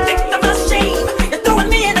being the victim of shame. You're throwing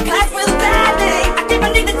me in a class with a bad name. I can't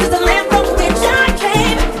believe this is the land from which I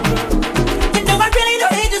came. You know I really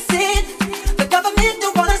don't hate to see it. The government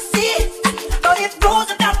don't wanna see it. But if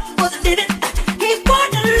Roosevelt was living, he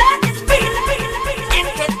wouldn't let it be.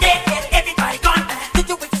 Skinhead, deadhead, everybody gone bad.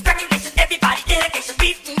 Situation, speculation, everybody litigation.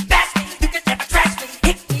 Beat me, bash me, you can never trash me.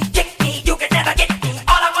 Hit me, kick me, you can never get me.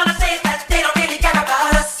 All I wanna say is that they don't really care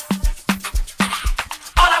about us.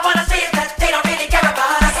 All I wanna say is that they don't really care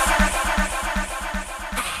about us.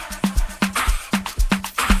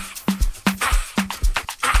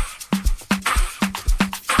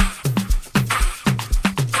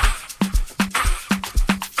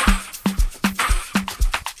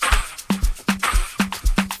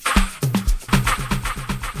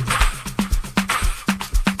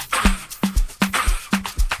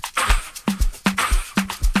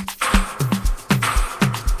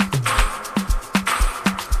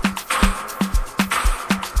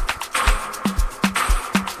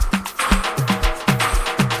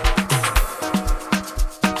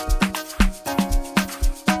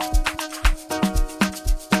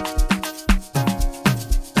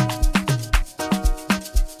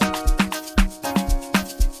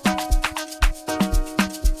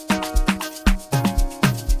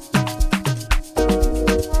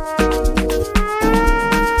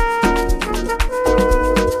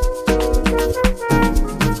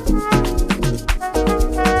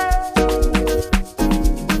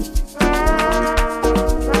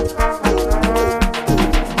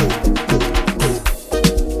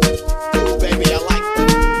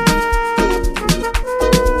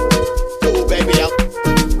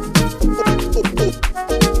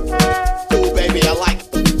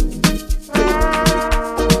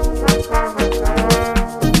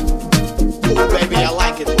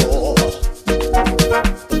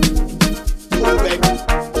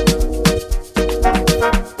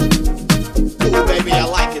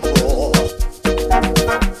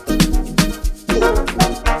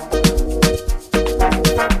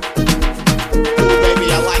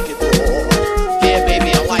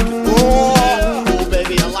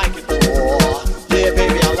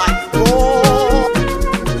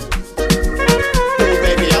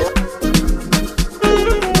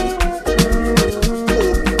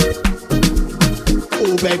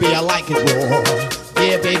 baby, I like it raw.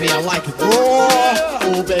 Yeah, baby, I like it raw.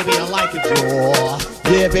 Oh, baby, I like it raw.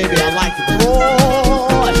 Yeah, baby, I like it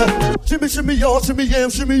raw. Shimmy, shimmy, y'all, shimmy, yam,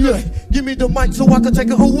 shimmy, yeah. Give me the mic so I can take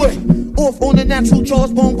it away. Off on the natural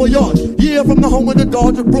charge, bon voyage. Yeah, from the home of the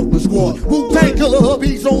Dodger Brooklyn squad. Wu-Tang Killer,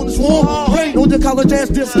 bees on the swarm. Rain on the college ass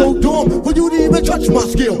disco dorm. For you to even touch my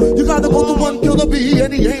skill, you gotta go to one killer bee,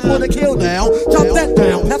 and he ain't for the kill now. Chop that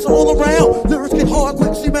down, pass it all around. Lyrics get hard,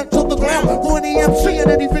 quick cement to the ground. For any MC in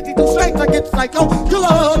any 52 states, I get psycho.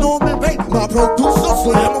 Killer, Norman Bates, my producer,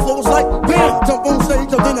 slam. My flow's like bam, jump on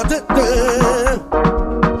stage, and then I did that.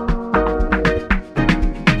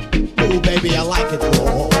 Oh, baby, I like it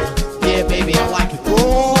raw. Yeah, baby, I like it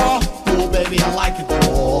raw. Oh, baby, I like it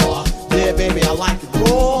raw. Yeah, baby, I like it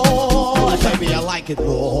raw. Baby, I like it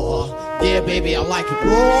raw. Yeah, baby, I like it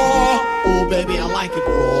raw. Oh, baby, I like it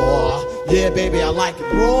raw. Yeah, baby, I like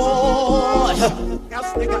it raw.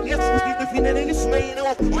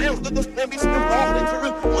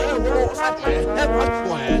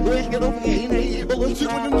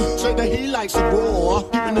 Say that he likes it raw,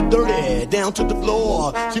 keeping the dirty down to the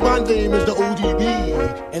floor. See, my name is the ODB,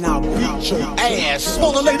 and I'll beat your ass.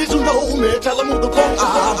 All the ladies who know me, tell them who the fuck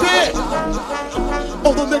I be.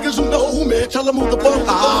 All the niggas who know me, tell them who the fuck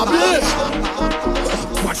I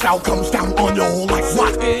be. My style comes down on you like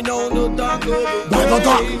what? By the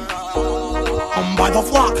dock, by the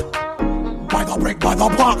flock, by the break, by the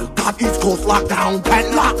block. Got East Coast lockdown,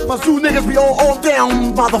 padlock. My zoo niggas be all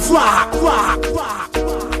down by the flock.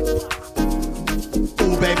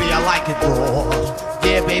 Ooh, baby, I like it raw.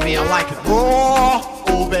 Yeah, baby, I like it raw.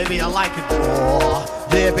 Ooh, baby, I like it raw.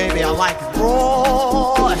 Yeah, baby, I like it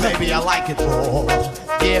raw. Baby, I like it raw.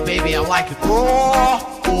 Yeah, baby, I like it raw.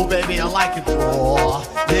 Ooh, baby, I like it raw.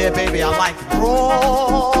 Yeah, baby, I like it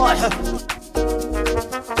raw.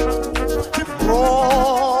 Raw.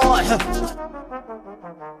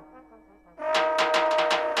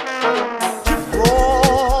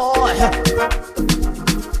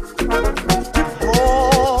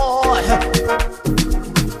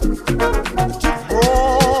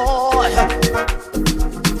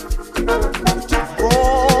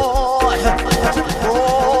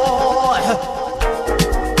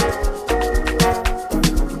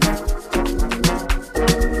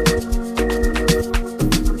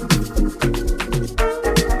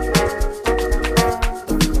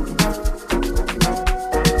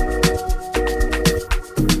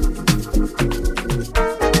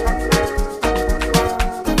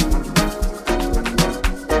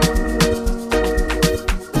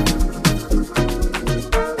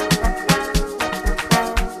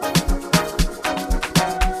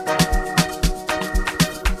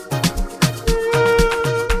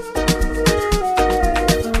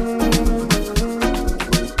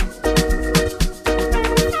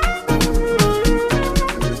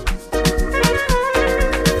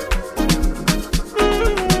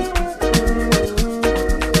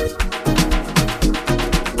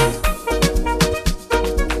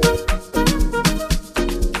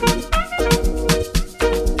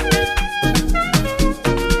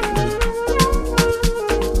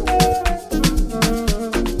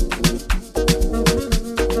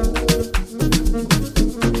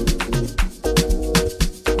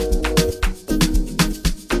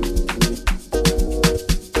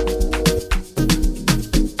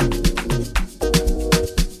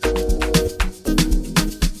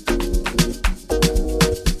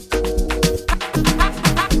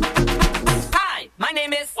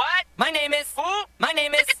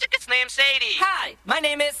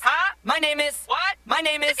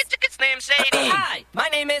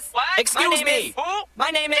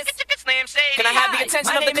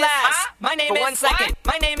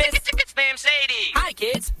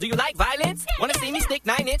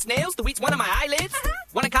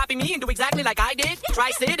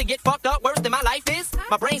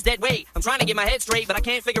 Get my head straight, but I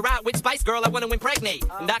can't figure out which Spice Girl I want to impregnate.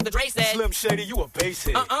 And Dr. Dre said, Slim Shady, you a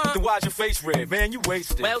basehead. Then why's your face red, man? You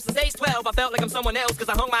wasted. Well, since age 12, I felt like I'm someone else, cause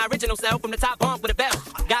I hung my original self from the top bunk with a belt.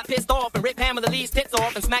 Got pissed off and ripped Pamela Lee's tits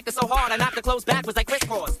off and smacked her so hard I knocked her clothes backwards like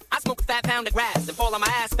crisscross. I smoked a fat pound of grass and fall on my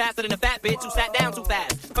ass faster than a fat bitch who sat down too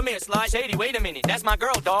fast. Come here, slut. Shady, wait a minute. That's my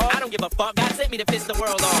girl, dog. I don't give a fuck. God sent me to piss the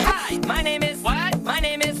world off. Hi, my name is what? My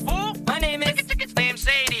name is Fool. My name is Slim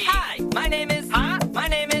Shady. Hi, my name is My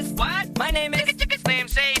name is what? My name is Slim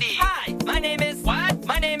Shady. Hi, my name is what?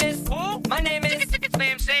 My name is Who? My name is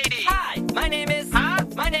Slim Shady. Hi, my name is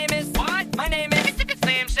My name is what? My name is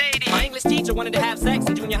Slim Shady. My English teacher wanted to have sex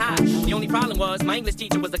in junior high. The only problem was my English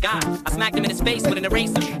teacher was a guy. I smacked him in his face with an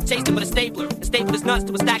eraser, chased him with a stapler, and stapled his nuts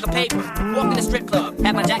to a stack of paper. Walked in a strip club,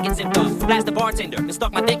 had my jacket zipped up, blasted the bartender, and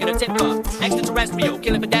stuck my dick in her tip cup. Extraterrestrial,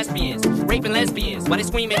 killing pedestrians, raping lesbians, while they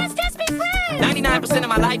screaming, let's just be friends. 99% of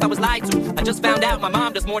my life I was lied to. I just found out my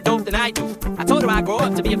mom does more dope than I do. I told her I'd grow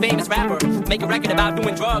up to be a famous rapper, make a record about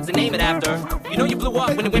doing drugs and name it after. You know you blew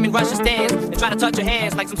up when the women rush your stands and try to touch your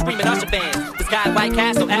hands like some screaming Usher fans. This guy at White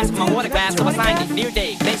Castle asked for my autograph, so I signed it. Dear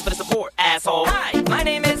Dave, thanks for the support, asshole. Hi, my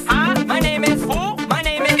name is my name is Who? My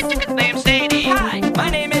name is Slim Shady. Hi, my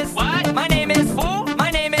name is what? My name is Who?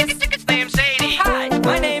 My name is Slim Shady. Hi,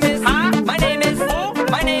 my name is my name is Who?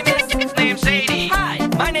 My name is Slim Shady. Hi,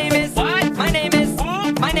 my name is what? My name is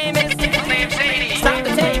Who? My name is Slim Shady. Stop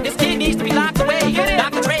the tape, this kid needs to be locked away.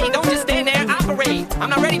 Dr. Dre, don't just stand there, operate. I'm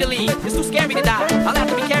not ready to leave, it's too scary to die. I'll have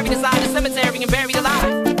to be carried inside the cemetery and buried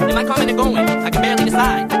alive. Am I coming or going? I can barely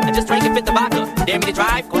decide. I just drank and fit the vodka. Dare me to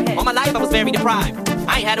drive? Go ahead. All my life I was very deprived.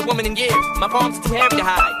 I ain't had a woman in years. My palms are too hairy to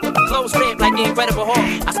hide. Clothes ripped like the Incredible Hulk.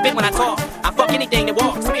 I spit when I talk. I fuck anything that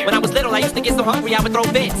walks. When I was little, I used to get so hungry I would throw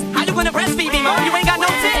fits. How you gonna breastfeed me, mom? You ain't got no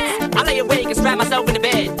tits. I lay awake and strap myself in the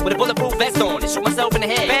bed with a bulletproof vest on and shoot myself in the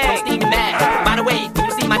head. I'm steaming mad. By the way, did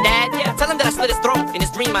you see my dad? Yeah. Tell him that I slit his throat in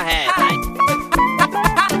this dream I had. Hi.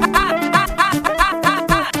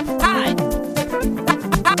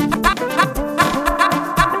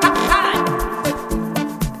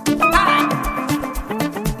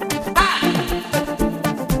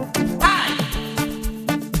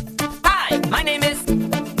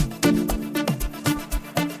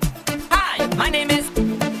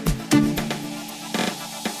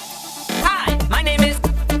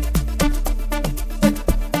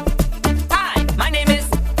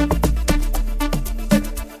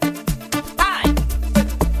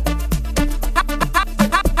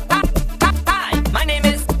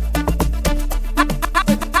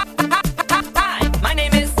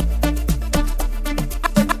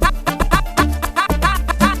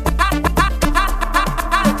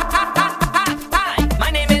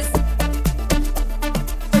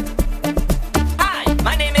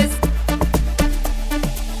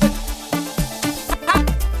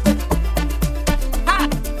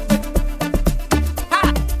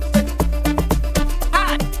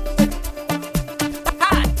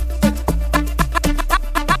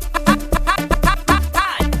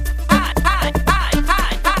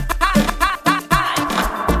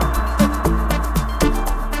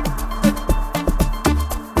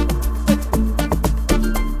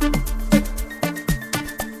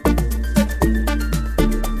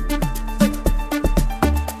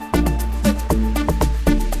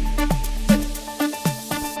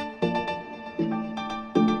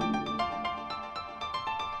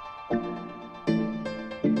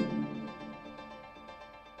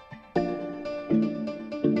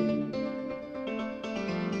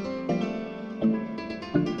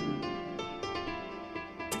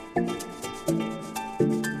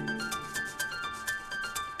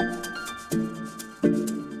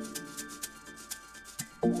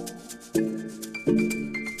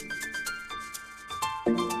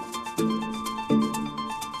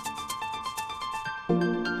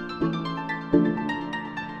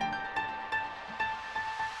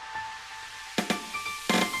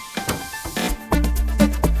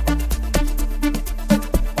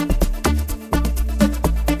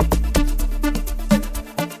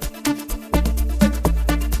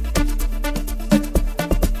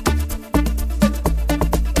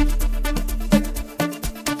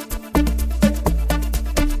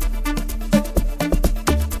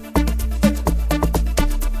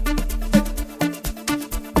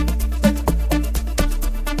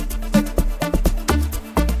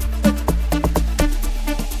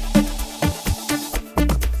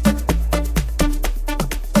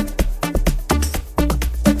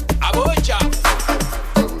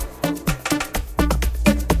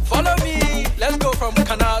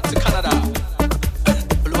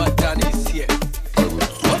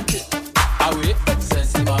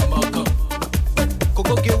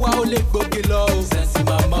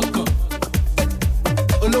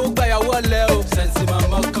 wọlé o. Sẹ́ǹsì máa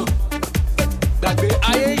mọ́kàn. Gbàgbé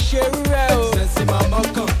ayé ìṣerú rẹ̀ o. Sẹ́ǹsì máa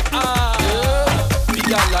mọ́kàn.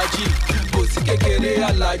 Big Alaji, kò sí kékeré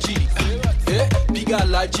Alaji. Big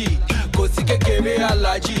Alaji, kò sí kékeré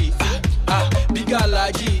Alaji. Big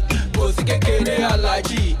Alaji, kò sí kékeré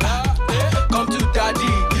Alaji. Come to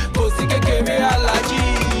daddy, kò sí kékeré Alaji.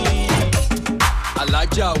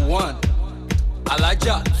 Alaja 1,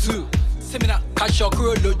 Alaja 2. Sẹ́mínà kaṣọ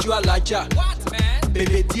kúrò lójú Alaja.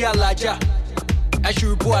 Bèbè dí Alaja.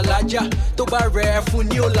 Ẹ̀ṣùrùbù Alaja. Tó bá rẹ̀ ẹ́ fún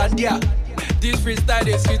ní Hollandia. This freestyle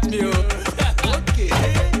dey sweet me o.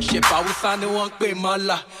 Ṣèpà Hausa ni wọ́n ń pè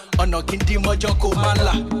mọ́lá. Ọ̀nà kí n dín mọ́jọ́ kó má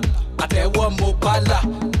là. Àtẹ̀wọ́ mo bá là.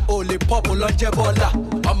 Olè pọ́pù lọ́jẹ́ bọ́lá.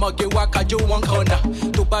 Ọmọge wa kájọ one corner.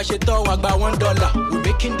 Tó bá ṣe tán wàá gba $1. We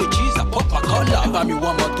making the cheese, I pop my collar. Ẹ bá mi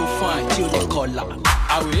wọ́n mọ́ tó fine tí ó lè kọlà.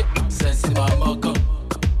 Àwẹ̀ sẹ́ǹsì máa mọ́kàn.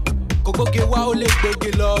 Kòkòkè wa ó lè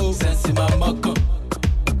gbégi lọ o. Sẹ́ǹsì máa mọ́kàn.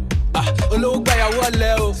 Olówó gbàyàwó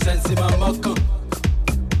ọ̀lẹ́ o. Sẹ́ǹsì máa mọ́kàn.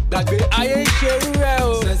 Gbàgbé ayé ìṣerú rẹ̀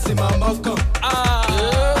o. Sẹ́ǹsì máa mọ́kàn.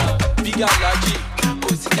 Big Alaji, kò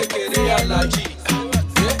sí kékeré Alaji.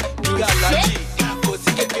 Big Alaji, kò sí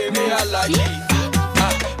kékeré Alaji.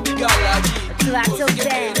 Big Alaji, kò sí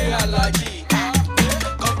kékeré Alaji.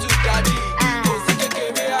 Come to daddy, kò sí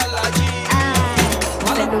kékeré Alaji. Mo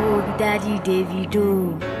fẹ́ lówó bí Daddy Davido.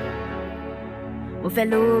 Mo fẹ́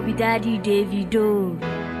lówó bí Daddy Davido.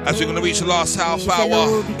 As we're going to reach the last half hour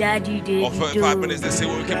or 35 minutes, let's see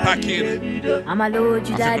what we can pack in. I'm a load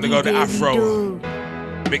you I think we're going to go to Afro,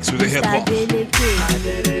 mixed with the hip hop.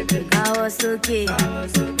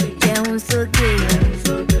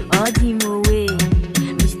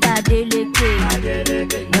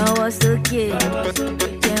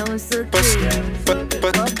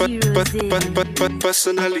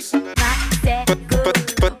 Personally.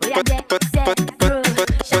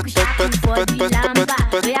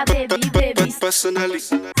 Personally.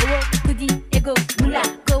 Ego, mula,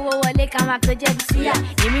 go wale kama koje bisuya.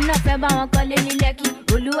 Èmi náà fẹ́ bá wọn kọ́lé ní Lekki.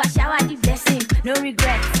 Olúwa shower the blessing, no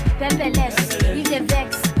regret. Pepperless, if they vex,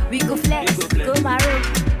 we go flex. Go maro,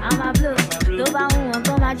 I'm a blow. Tó bá wọn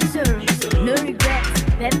kọ́ máa jí sòrò. No regret,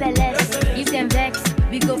 pepperless, if them vex,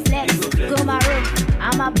 we go flex. Go maro,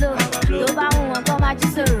 I'm a blow. Tó bá wọn kọ́ máa jí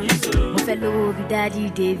sòrò. Mo fẹ́ lówó bí Daddy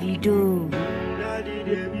Davido.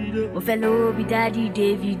 Mo fẹ́ lówó bí Daddy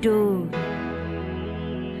Davido.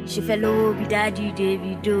 She fell low with Daddy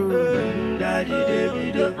Davido.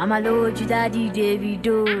 I'm a low with Daddy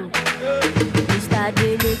Davido. Mr.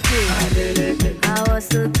 Deleke, I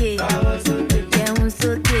was okay. Jen was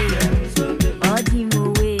okay. All the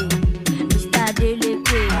way. Mr.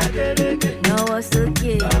 Deleke, no was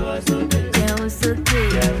okay. Jen was okay.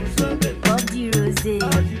 Bob the Rose.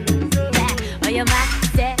 On your mark,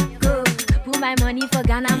 set, go. Put my money for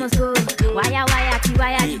Ghana, must go.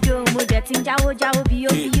 Wire, you do. Getting jawo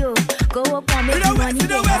bio. Go up and make the money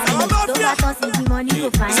get high. Don't let us see the money go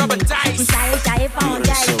find me. We shy found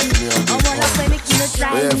guys. I'm gonna play make you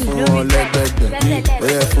try me. No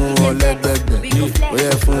regret.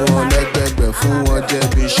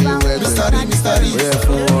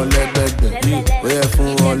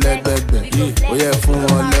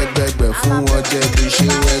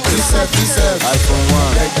 iPhone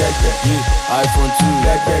 1, iPhone 2,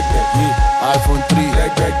 iPhone 3,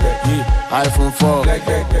 iPhone 4,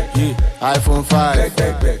 iPhone 5,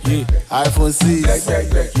 iPhone 6,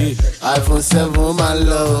 iPhone 7, my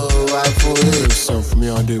love, iPhone 8. Surf me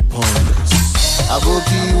on the pond.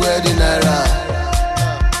 Aboki wedding naira.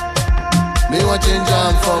 Me want change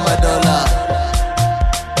jam for my dollar.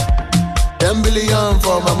 10 billion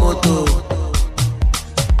for my moto.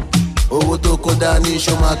 Owó tó kó dání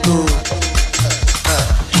ṣó máa tó.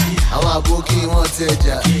 Àwọn àbókí wọn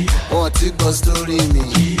tẹjà, wọn ti gbọ́ sórí mi,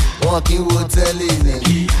 wọn kì í wo tẹ́lẹ̀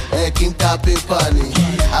ni, ẹ kì í ta pépà ni.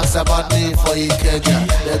 Ask about me for Ikeja,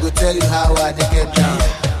 they go tell you how I dey get down.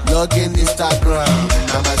 Log in Instagram,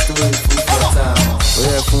 na my story full for town. Ó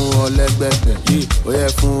yẹ fún wọn lẹ́gbẹ̀gbẹ̀, ó yẹ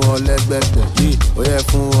fún wọn lẹ́gbẹ̀gbẹ̀, ó yẹ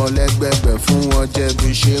fún wọn lẹ́gbẹ̀gbẹ̀, fún wọn jẹ bí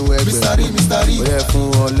ṣe ń wẹ́gbẹ̀. Ó yẹ fún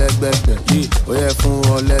wọn lẹ́gbẹ̀gbẹ̀, ó yẹ fún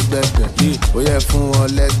wọn lẹ́gbẹ̀gbẹ̀, ó yẹ fún wọn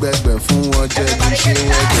lẹ́gbẹ̀gbẹ̀, fún wọn jẹ bí ṣe ń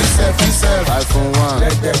wẹ́gbẹ̀. iPhone 1,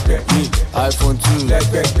 iPhone 2,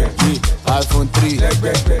 iPhone 3,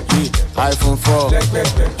 iPhone 4,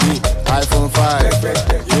 iPhone 5,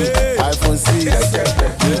 iPhone 6,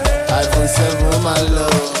 iPhone 7, my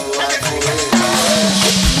love, iPhone 8.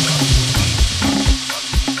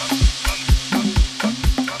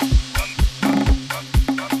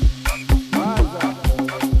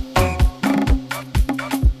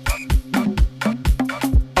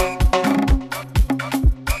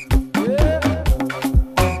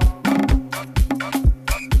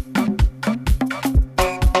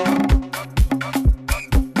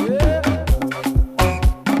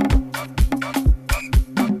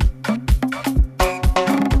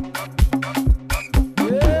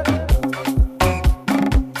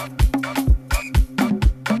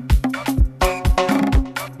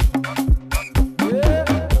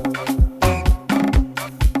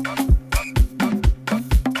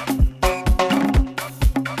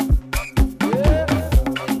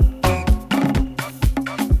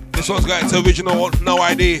 This one's going to original No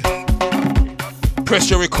ID.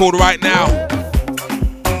 Press your record right now.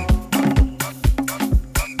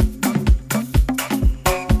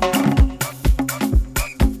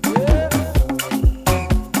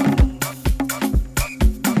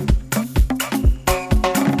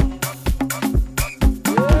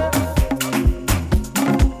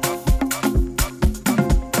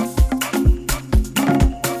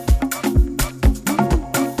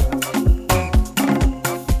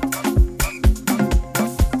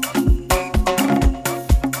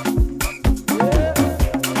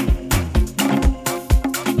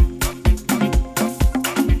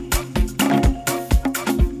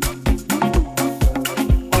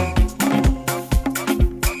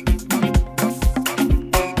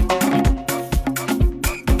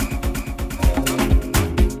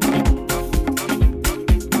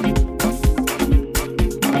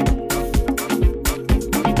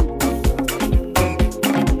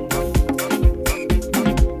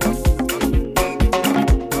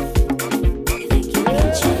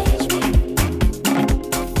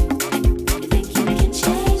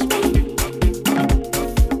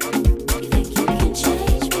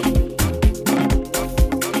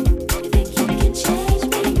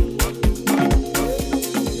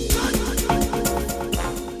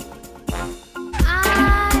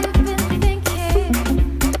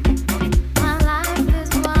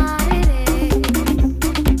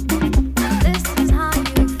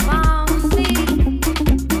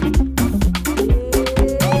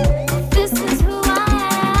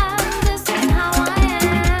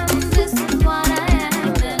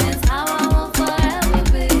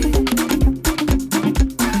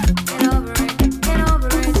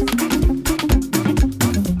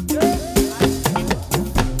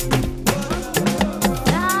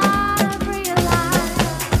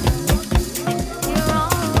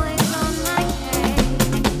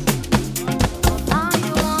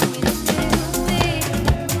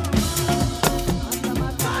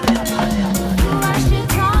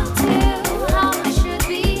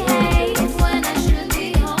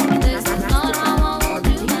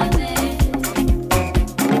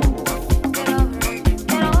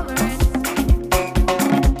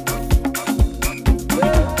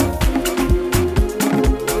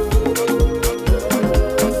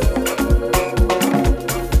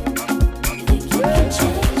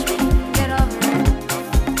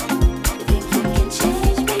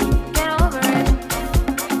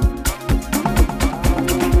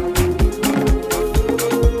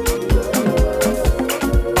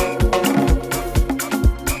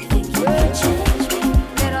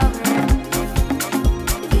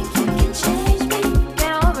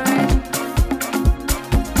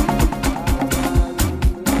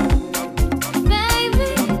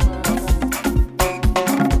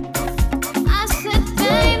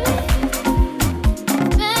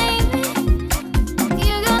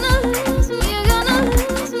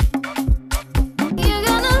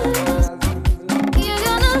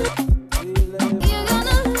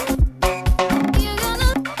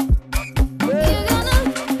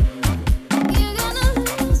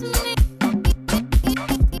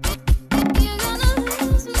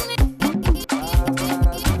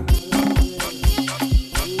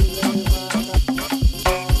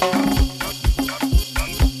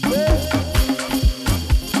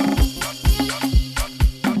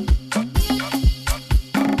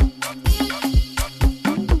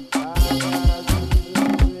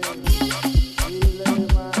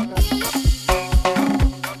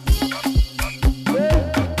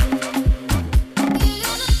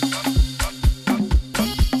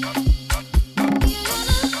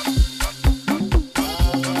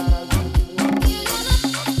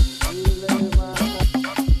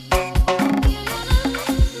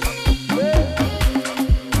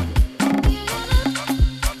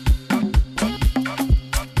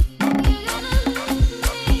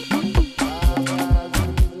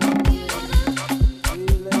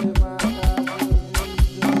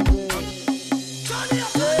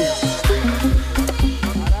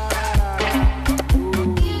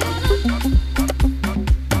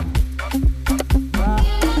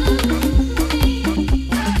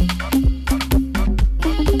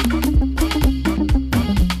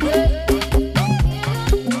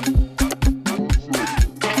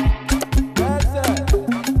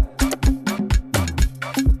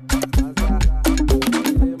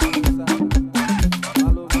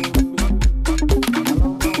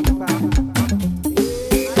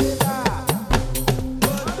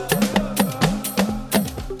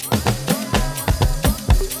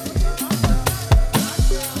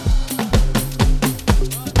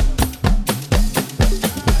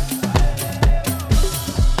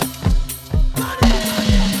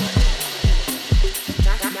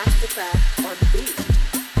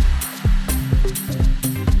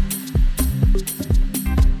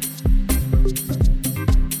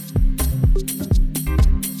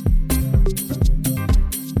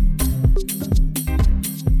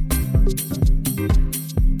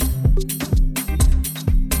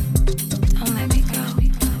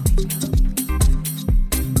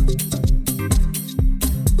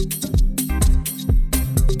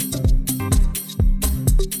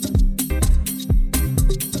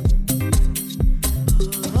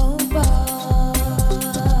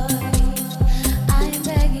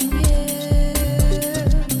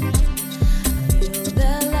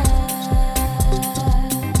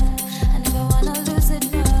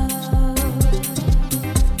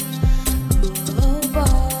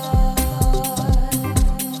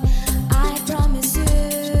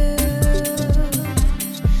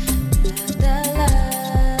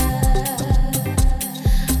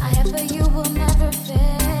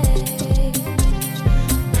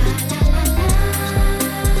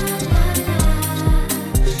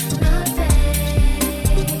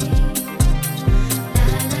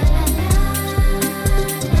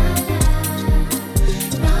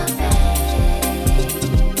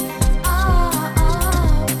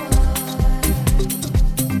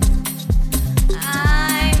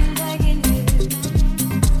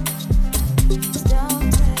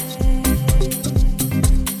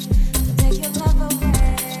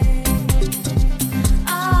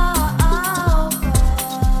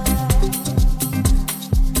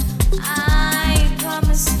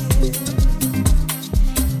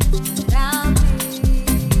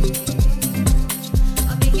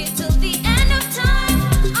 I'll be here till the end of time.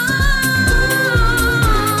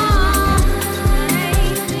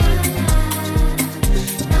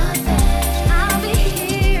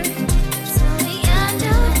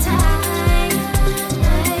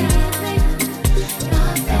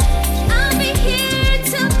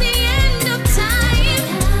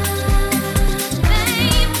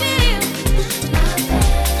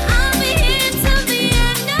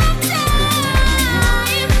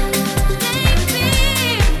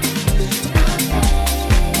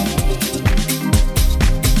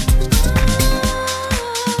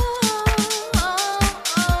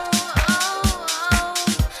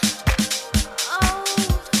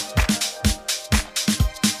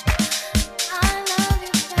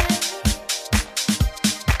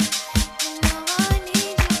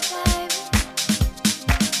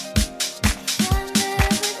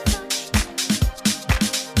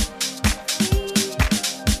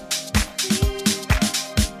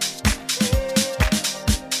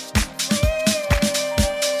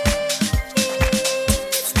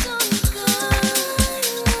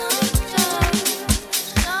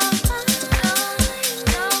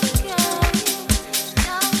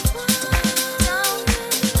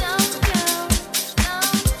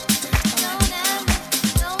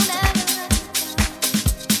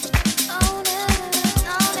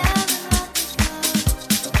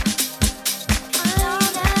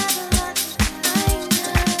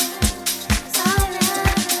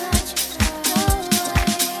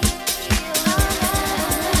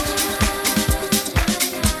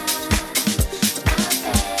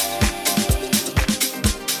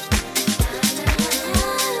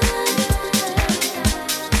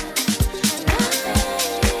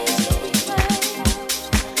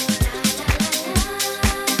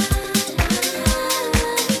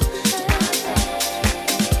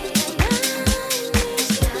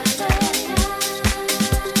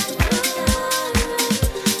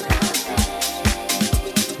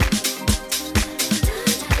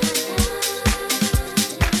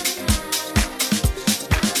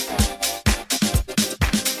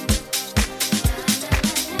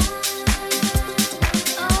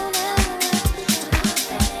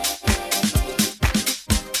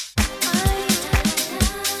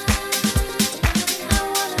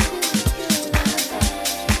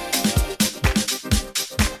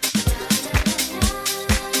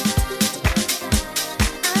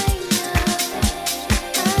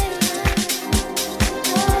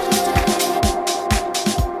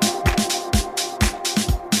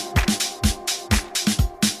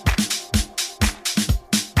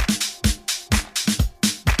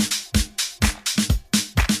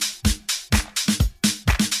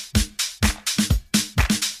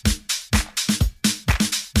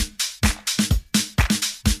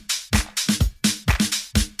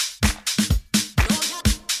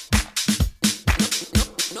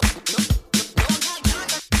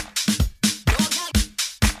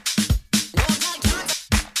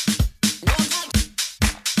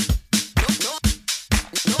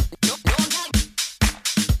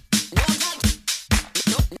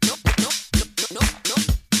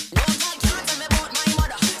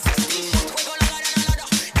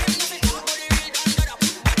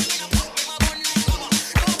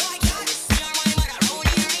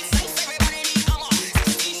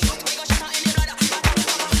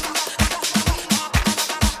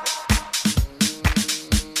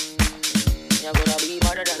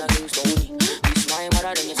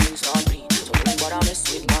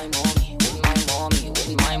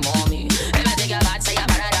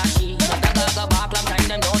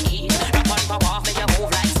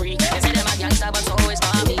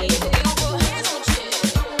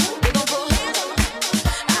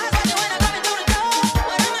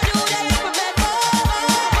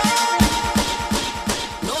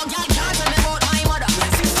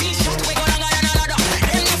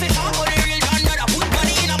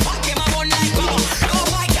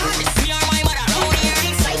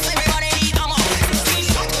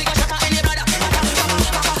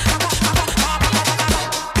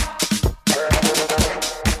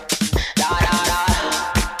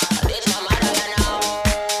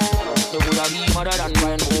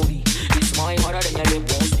 movie. It's my mother, then you live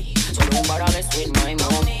won't speak. So don't bother mess with my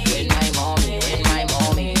mommy, with my mommy, with my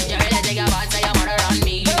mommy. You really think about say your mother on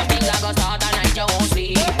me. Things I go start at night, you won't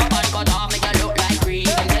sleep. Papa cut off, make you look like creep.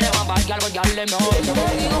 And tell them about girl, but girl, them know. We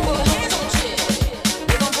gon' put hands on shit.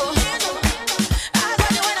 We gon' put hands on. I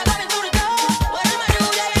got you when I'm coming through the door. What I'ma do,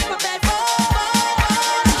 they ain't prepared for.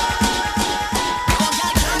 No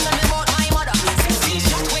girl can't tell me about my mother. 16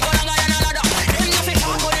 shots, we go longer than another. Them nothing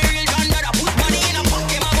talk about the real John Dada. Put money in a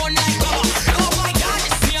pocket, my gun like rubber. No boy can't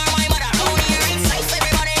diss me or my mother. Round here in sight,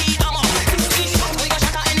 everybody need ammo. 16 shots, we go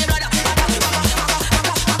shot her in the bladder.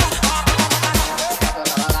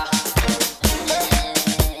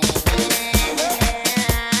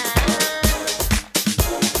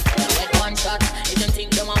 Get one shot. If them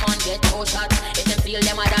think them a man, get two shot. If them feel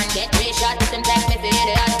them a done, get three shot. If them take me for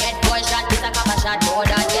idiot, get four shot. This a couple shot, more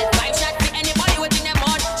than get five shot. For anybody within them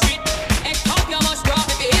on street, and top you must drop.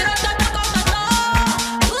 If you hear us, knock out the door.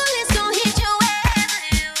 Bullets gon' hit you wherever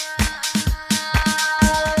you are.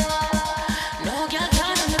 No girl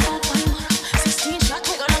can't tell me about my mother. 16 shot,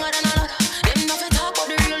 we go longer than another. Them nothing talk about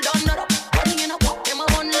the real Don Dada. Money in a pop, them a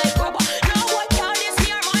run like rubber. No boy can't diss me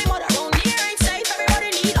or my mother. Round here ain't safe, everybody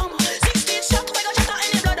need ammo. 16 shot, we go shot her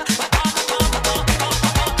in the bladder.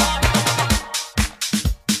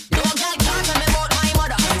 No girl can't tell me about my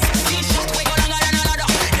mother. 16 shot, we go longer than another.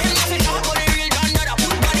 Them nothing talk about the real Don Dada.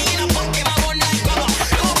 Put money in a pop, them a run like rubber.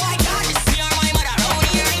 No boy can't diss me or my mother. Round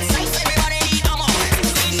here ain't safe, everybody need ammo.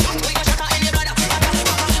 16 shot, we go shot her in the bladder.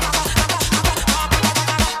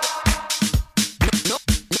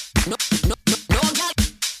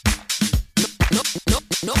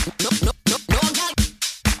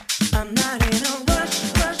 I'm not in a rush.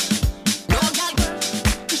 No girl,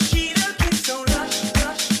 'Cause she looking so lush.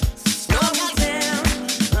 Slow down.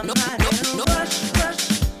 I'm not in a rush.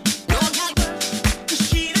 no girl, 'Cause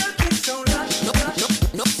she looking so lush. Slow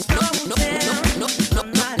down.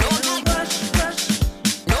 I'm not in a rush.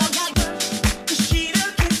 no girl, 'Cause she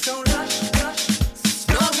looking so lush.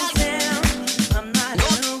 Slow down. I'm not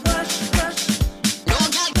in a rush. no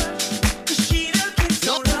girl. 'Cause she looking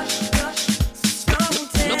so lush. Slow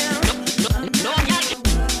down. I'm not in a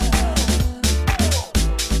rush.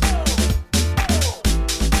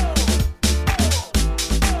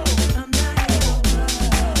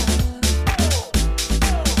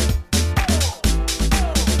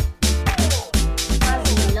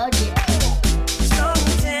 Logic. Slow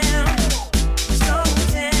down, slow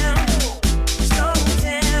down, slow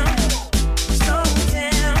down, slow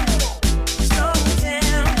down, slow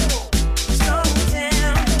down, slow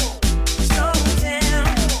down, slow down.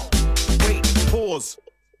 Wait, pause.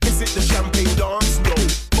 Is it the champagne dance? No.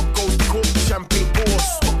 What goes the cork? Champagne pause.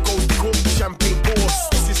 What goes the cork? Champagne pause.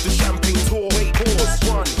 This is the champagne tour. Wait, pause.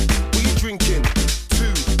 1. Were you drinking?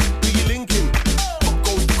 2. Were you linking? What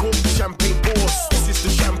goes the cork? Champagne pause. This is the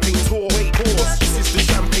champagne tour. Wait, pause. This is the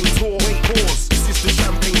champagne tour. Wait, pause. This is the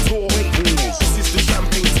champagne tour. Wait, pause. This is the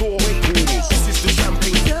champagne tour. Wait, pause. This is the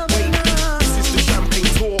champagne. Wait. This is the champagne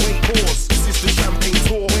tour. Wait, pause. This is the champagne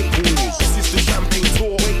tour. Wait, pause. This is the champagne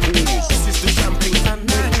tour. Wait, pause. This is the champagne. I'm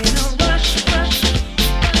not in a rush.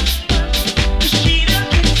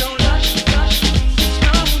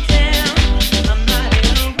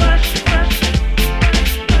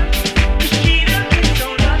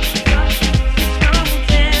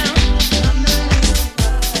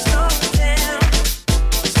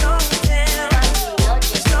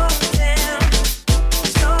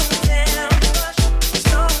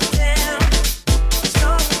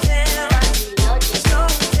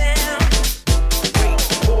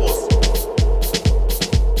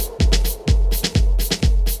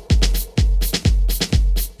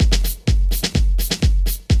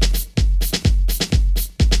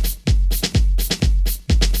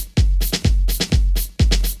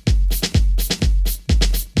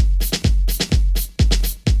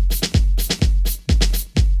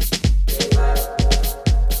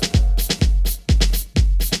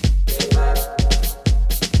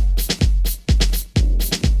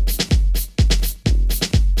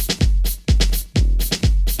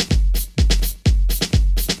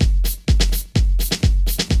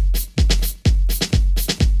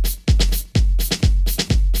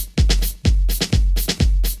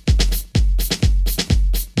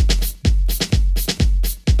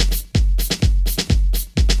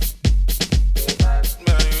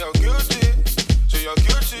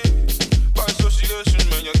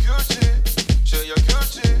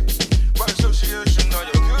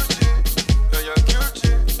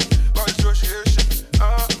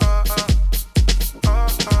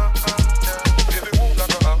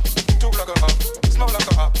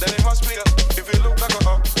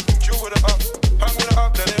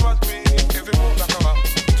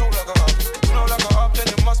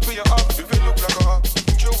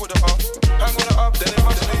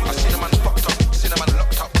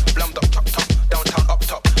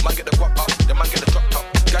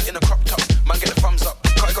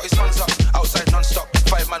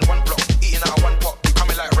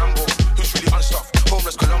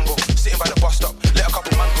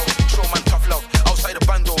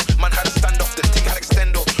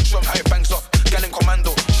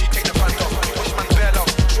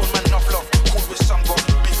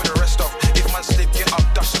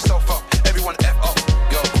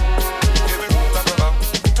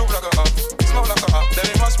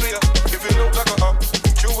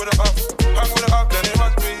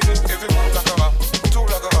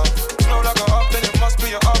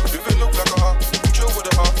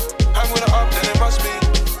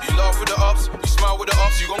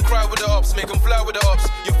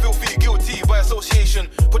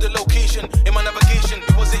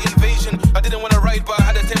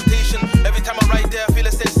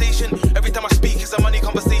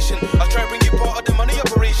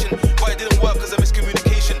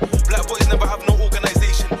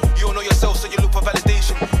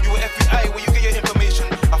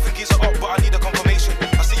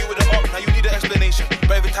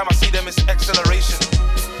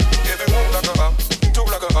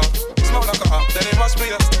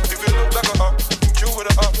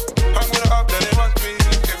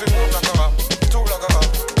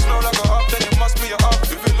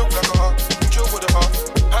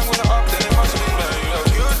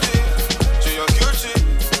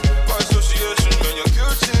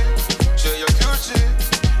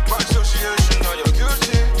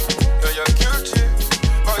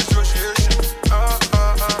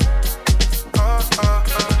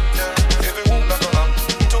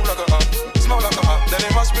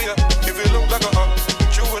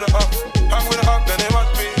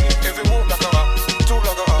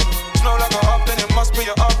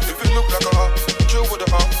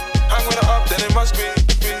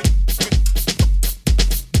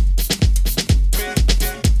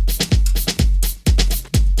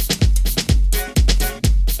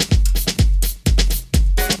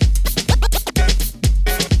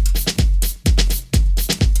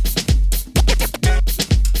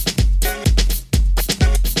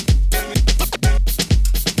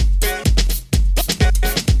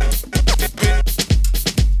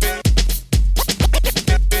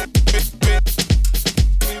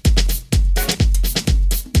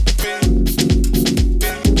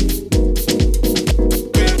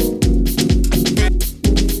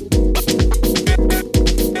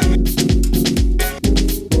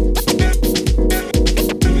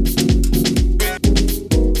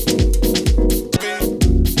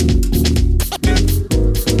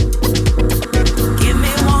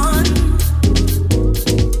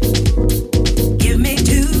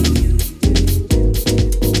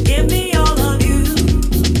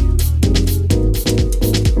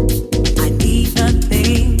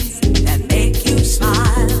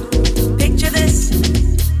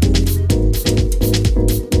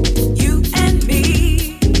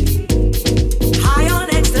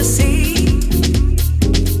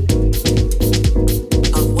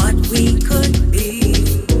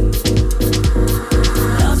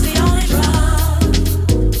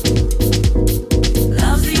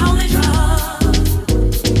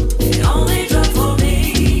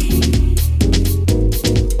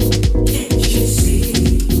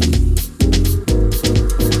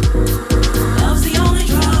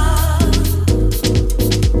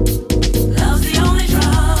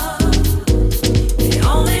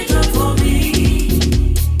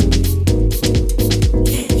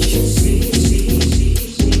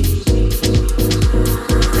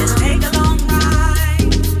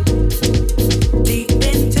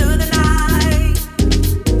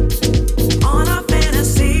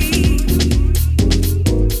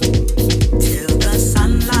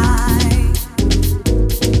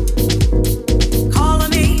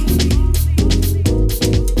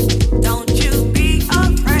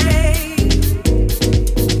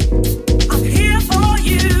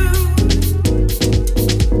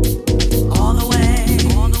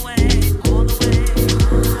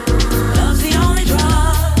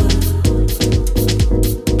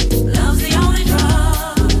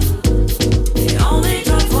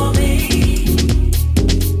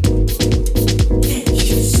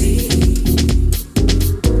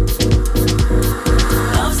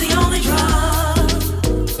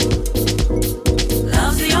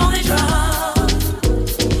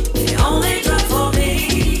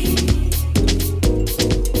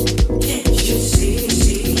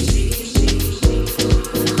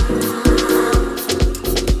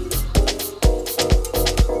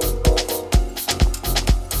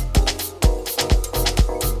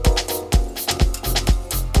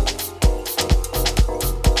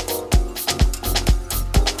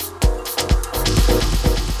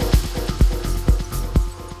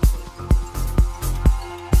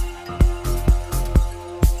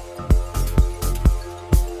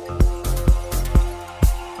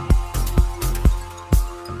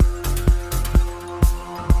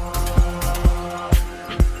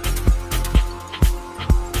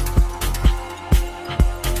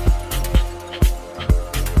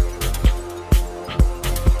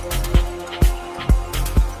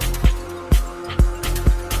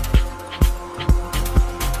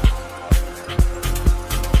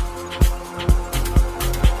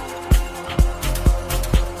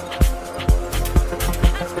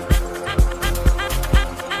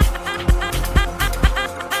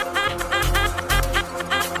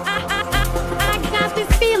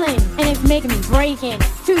 It's making me breaking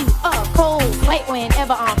to a cold sweat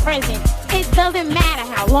whenever I'm present. It doesn't matter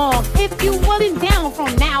how long. If you wasn't down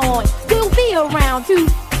from now on, you'll be around to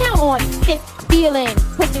count on. This feeling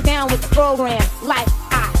puts you down with the program like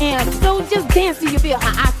I am. So just dance till you feel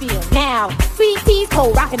how I feel now. Sweet tea's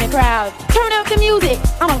cold rocking the crowd. Turn up the music,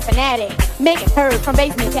 I'm a fanatic. Make it heard from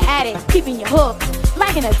basement to attic, keeping you hooked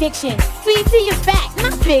like an addiction. Sweet tea is fact,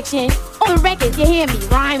 not fiction. On the record, you hear me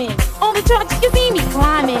rhyming. On the charts, you see me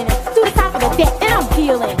climbing to the top of the deck, and I'm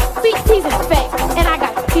feeling sweet tea's in effect, and I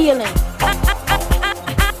got the feeling.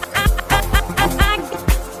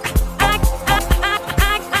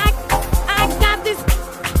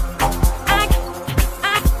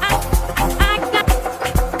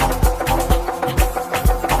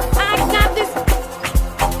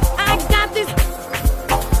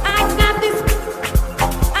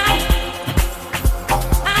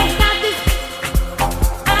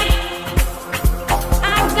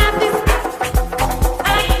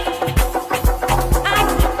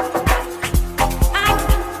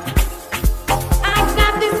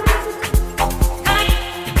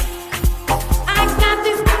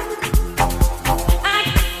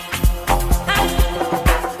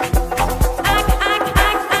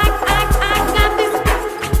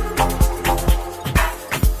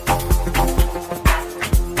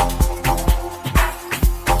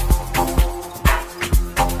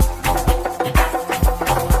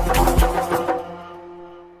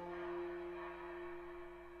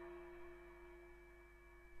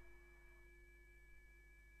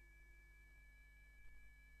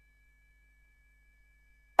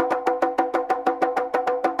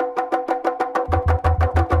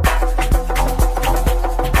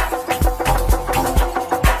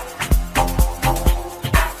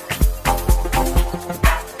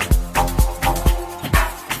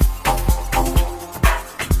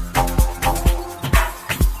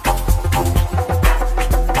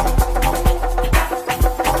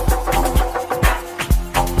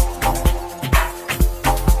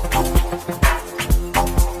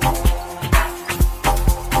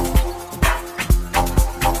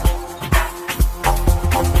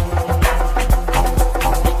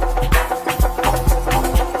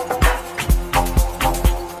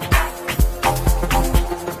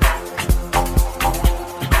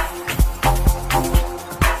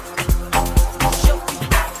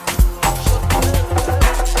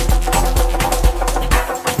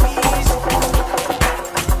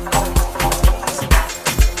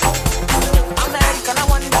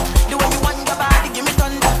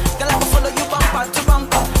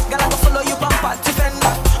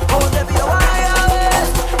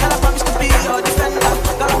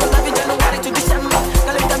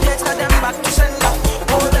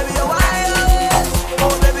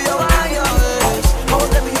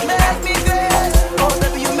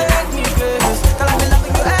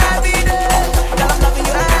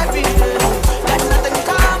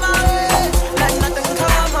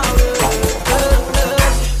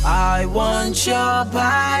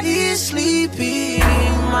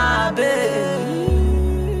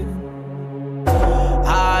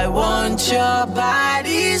 your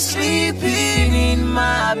body sleeping in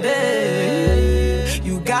my bed.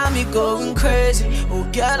 You got me going crazy. Oh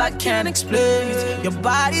girl, I can't explain it. Your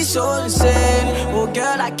body's so insane. Oh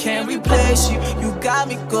girl, I can't replace you. You got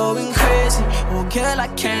me going crazy. Oh girl, I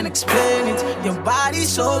can't explain it. Your body's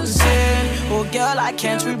so insane. Oh girl, I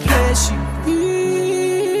can't replace you.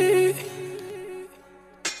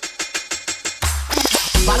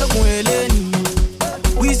 Balogun eleni,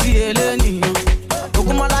 Wizzy eleni,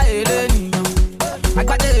 Ogunmola eleni,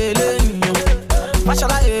 Agbade eleni,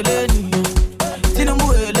 Fashola eleni,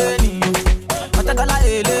 Tinubu eleni, Otedola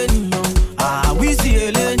eleni, Wizzy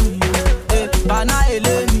eleni, Bana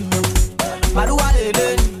eleni, Maruwa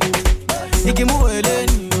eleni, Igimu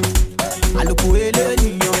eleni, Aluku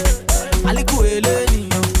eleni, Aliku eleni,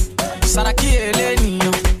 Saraki eleni,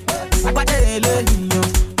 Agbade eleni,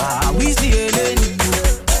 Wizzy eleni.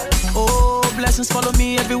 Blessings follow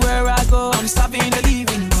me everywhere I go. I'm serving the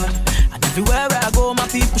living God, and everywhere I go, my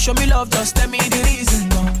people show me love. Just tell me the reason,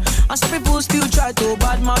 God. And some people still try to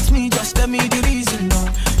badmouth me. Just tell me the reason,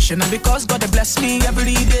 God. Shouldn't because God they bless me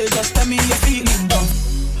every day. Just tell me your feeling, God.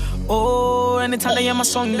 Oh, anytime they hear my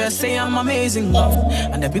song, they say I'm amazing, God.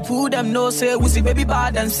 And the people them know say Wizzy baby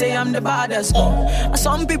bad and say I'm the baddest, God. And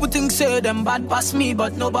some people think say them bad past me,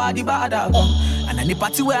 but nobody bad, God. And any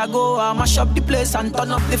party where I go, I mash up the place and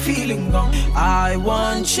turn up the feeling, God. I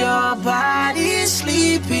want your body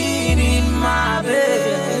sleeping in my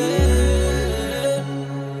bed.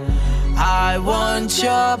 I want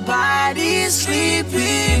your body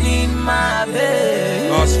sleeping in my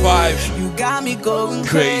bed. Last 5. You got me going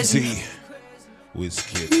crazy.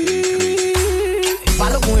 Wizkid.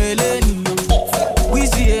 Balogun eleni,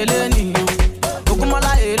 Wizzy eleni,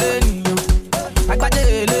 Ogunmola eleni, Agbaje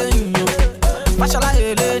eleni, Fashola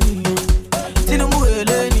eleni, Tinubu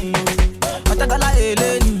eleni, Otagala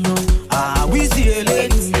eleni, Wizzy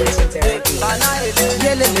eleni, Bana eleni,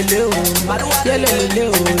 yelelele o, yelelele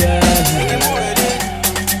o,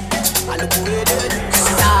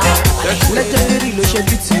 legendary lo ṣe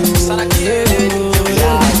biti o,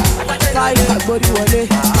 five agbori wọlé,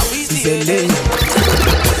 ìṣẹ̀lẹ̀.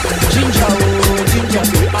 Ginger, oh, ginger,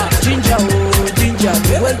 ginger, oh, ginger.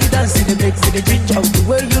 The way you dance in the mix, the ginger. The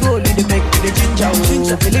way you roll in the mix, the ginger. Oh,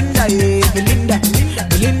 Belinda, Belinda,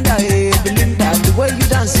 Belinda, Belinda. The way you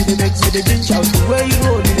dance in the mix, the ginger. The way you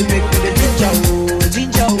roll in the mix, the ginger. Oh,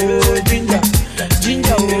 ginger, oh, ginger,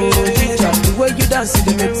 ginger, oh, ginger. The way you dance in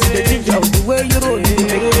the mix, the ginger. The way you roll in the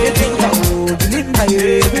mix, the ginger. Oh, Belinda,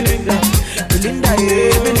 Belinda, Belinda,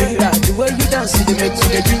 Belinda. The way you dance in the mix,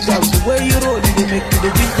 the ginger. The way you roll in the mix, the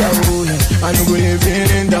ginger. I know we're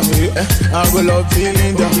feeling down, I will love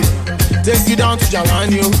feeling down. Take you down to Japan,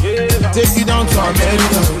 take you down to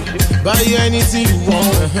America. Buy you anything you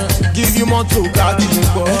want, give you more to carry.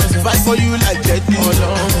 Fight for you like Jet Li,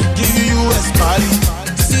 give you US Cali.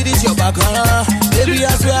 See this your back, baby I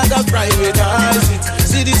swear I got privatize it.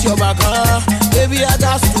 See this your back, baby I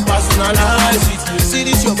got to personalize it. See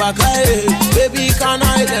this your back, baby can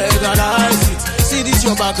I legalize it? See this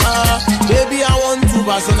your back, baby I want to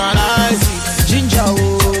personalize it. Ginger,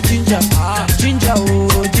 oh, ginger, ginger,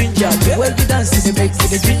 oh, ginger. The way you dance in the mix,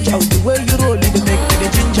 the ginger. The way you roll in the mix, the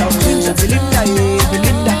ginger. Oh, Belinda,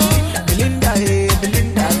 Belinda, Belinda,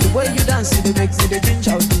 Belinda. The way you dance in the mix, the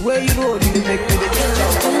ginger. The way you roll in the mix, the ginger.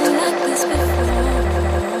 Been like this before,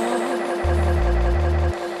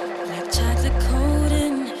 like chocolate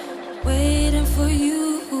coating, waiting for you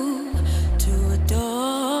to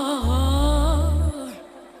adore.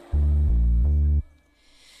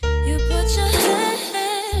 You put your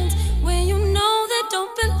hands where you know they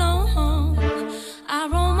don't belong. I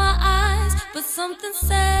roll my eyes, but something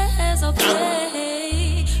says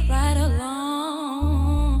okay, right along.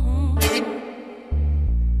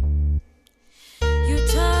 You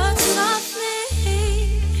touch softly,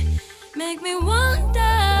 make me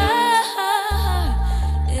wonder,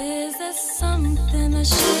 is there something I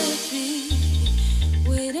should be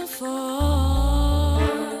waiting for?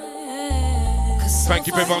 Thank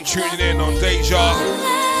you for everyone tuning in on Deja,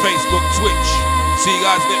 Facebook, Twitch. See you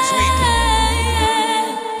guys next week.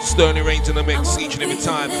 Sterling Reigns in the mix each and every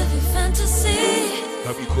time.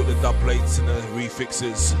 Hope you caught the dub plates and the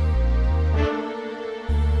refixes.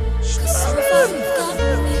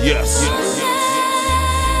 Yes, yes, yes.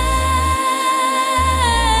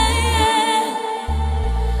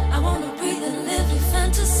 I wanna breathe and live your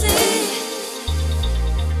fantasy.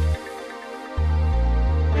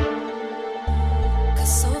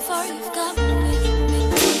 So far you've got me.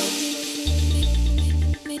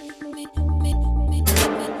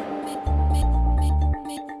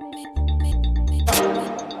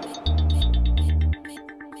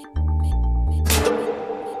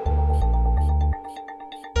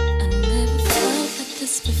 I never felt like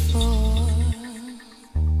this before.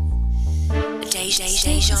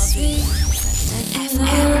 Deja vu.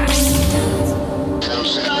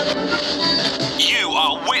 You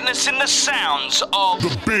are witnessing the sounds of the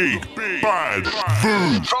big bad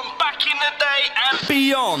Vu. From back in the day and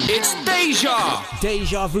beyond. It's Deja.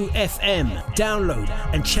 Deja Vu FM. Download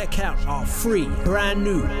and check out our free brand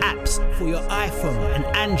new apps for your iPhone and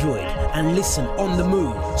Android and listen on the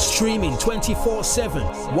move. Streaming 24/7.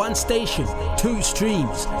 One station, two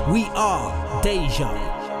streams. We are Deja.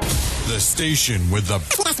 The station with the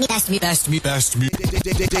best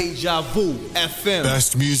music. Deja Vu FM.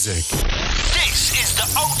 Best music. This is the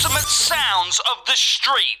ultimate sounds of the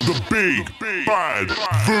street. The big bad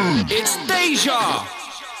Vu. It's Deja.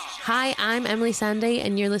 Hi, I'm Emily Sandy,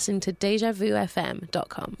 and you're listening to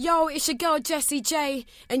DejaVuFM.com. Yo, it's your girl Jessie J,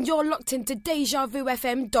 and you're locked into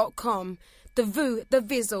DejaVuFM.com. The Vu, the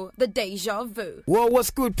Vizzle, the Deja Vu. Well, what's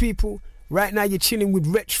good, people? Right now, you're chilling with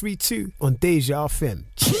Rich 32 on Deja FM.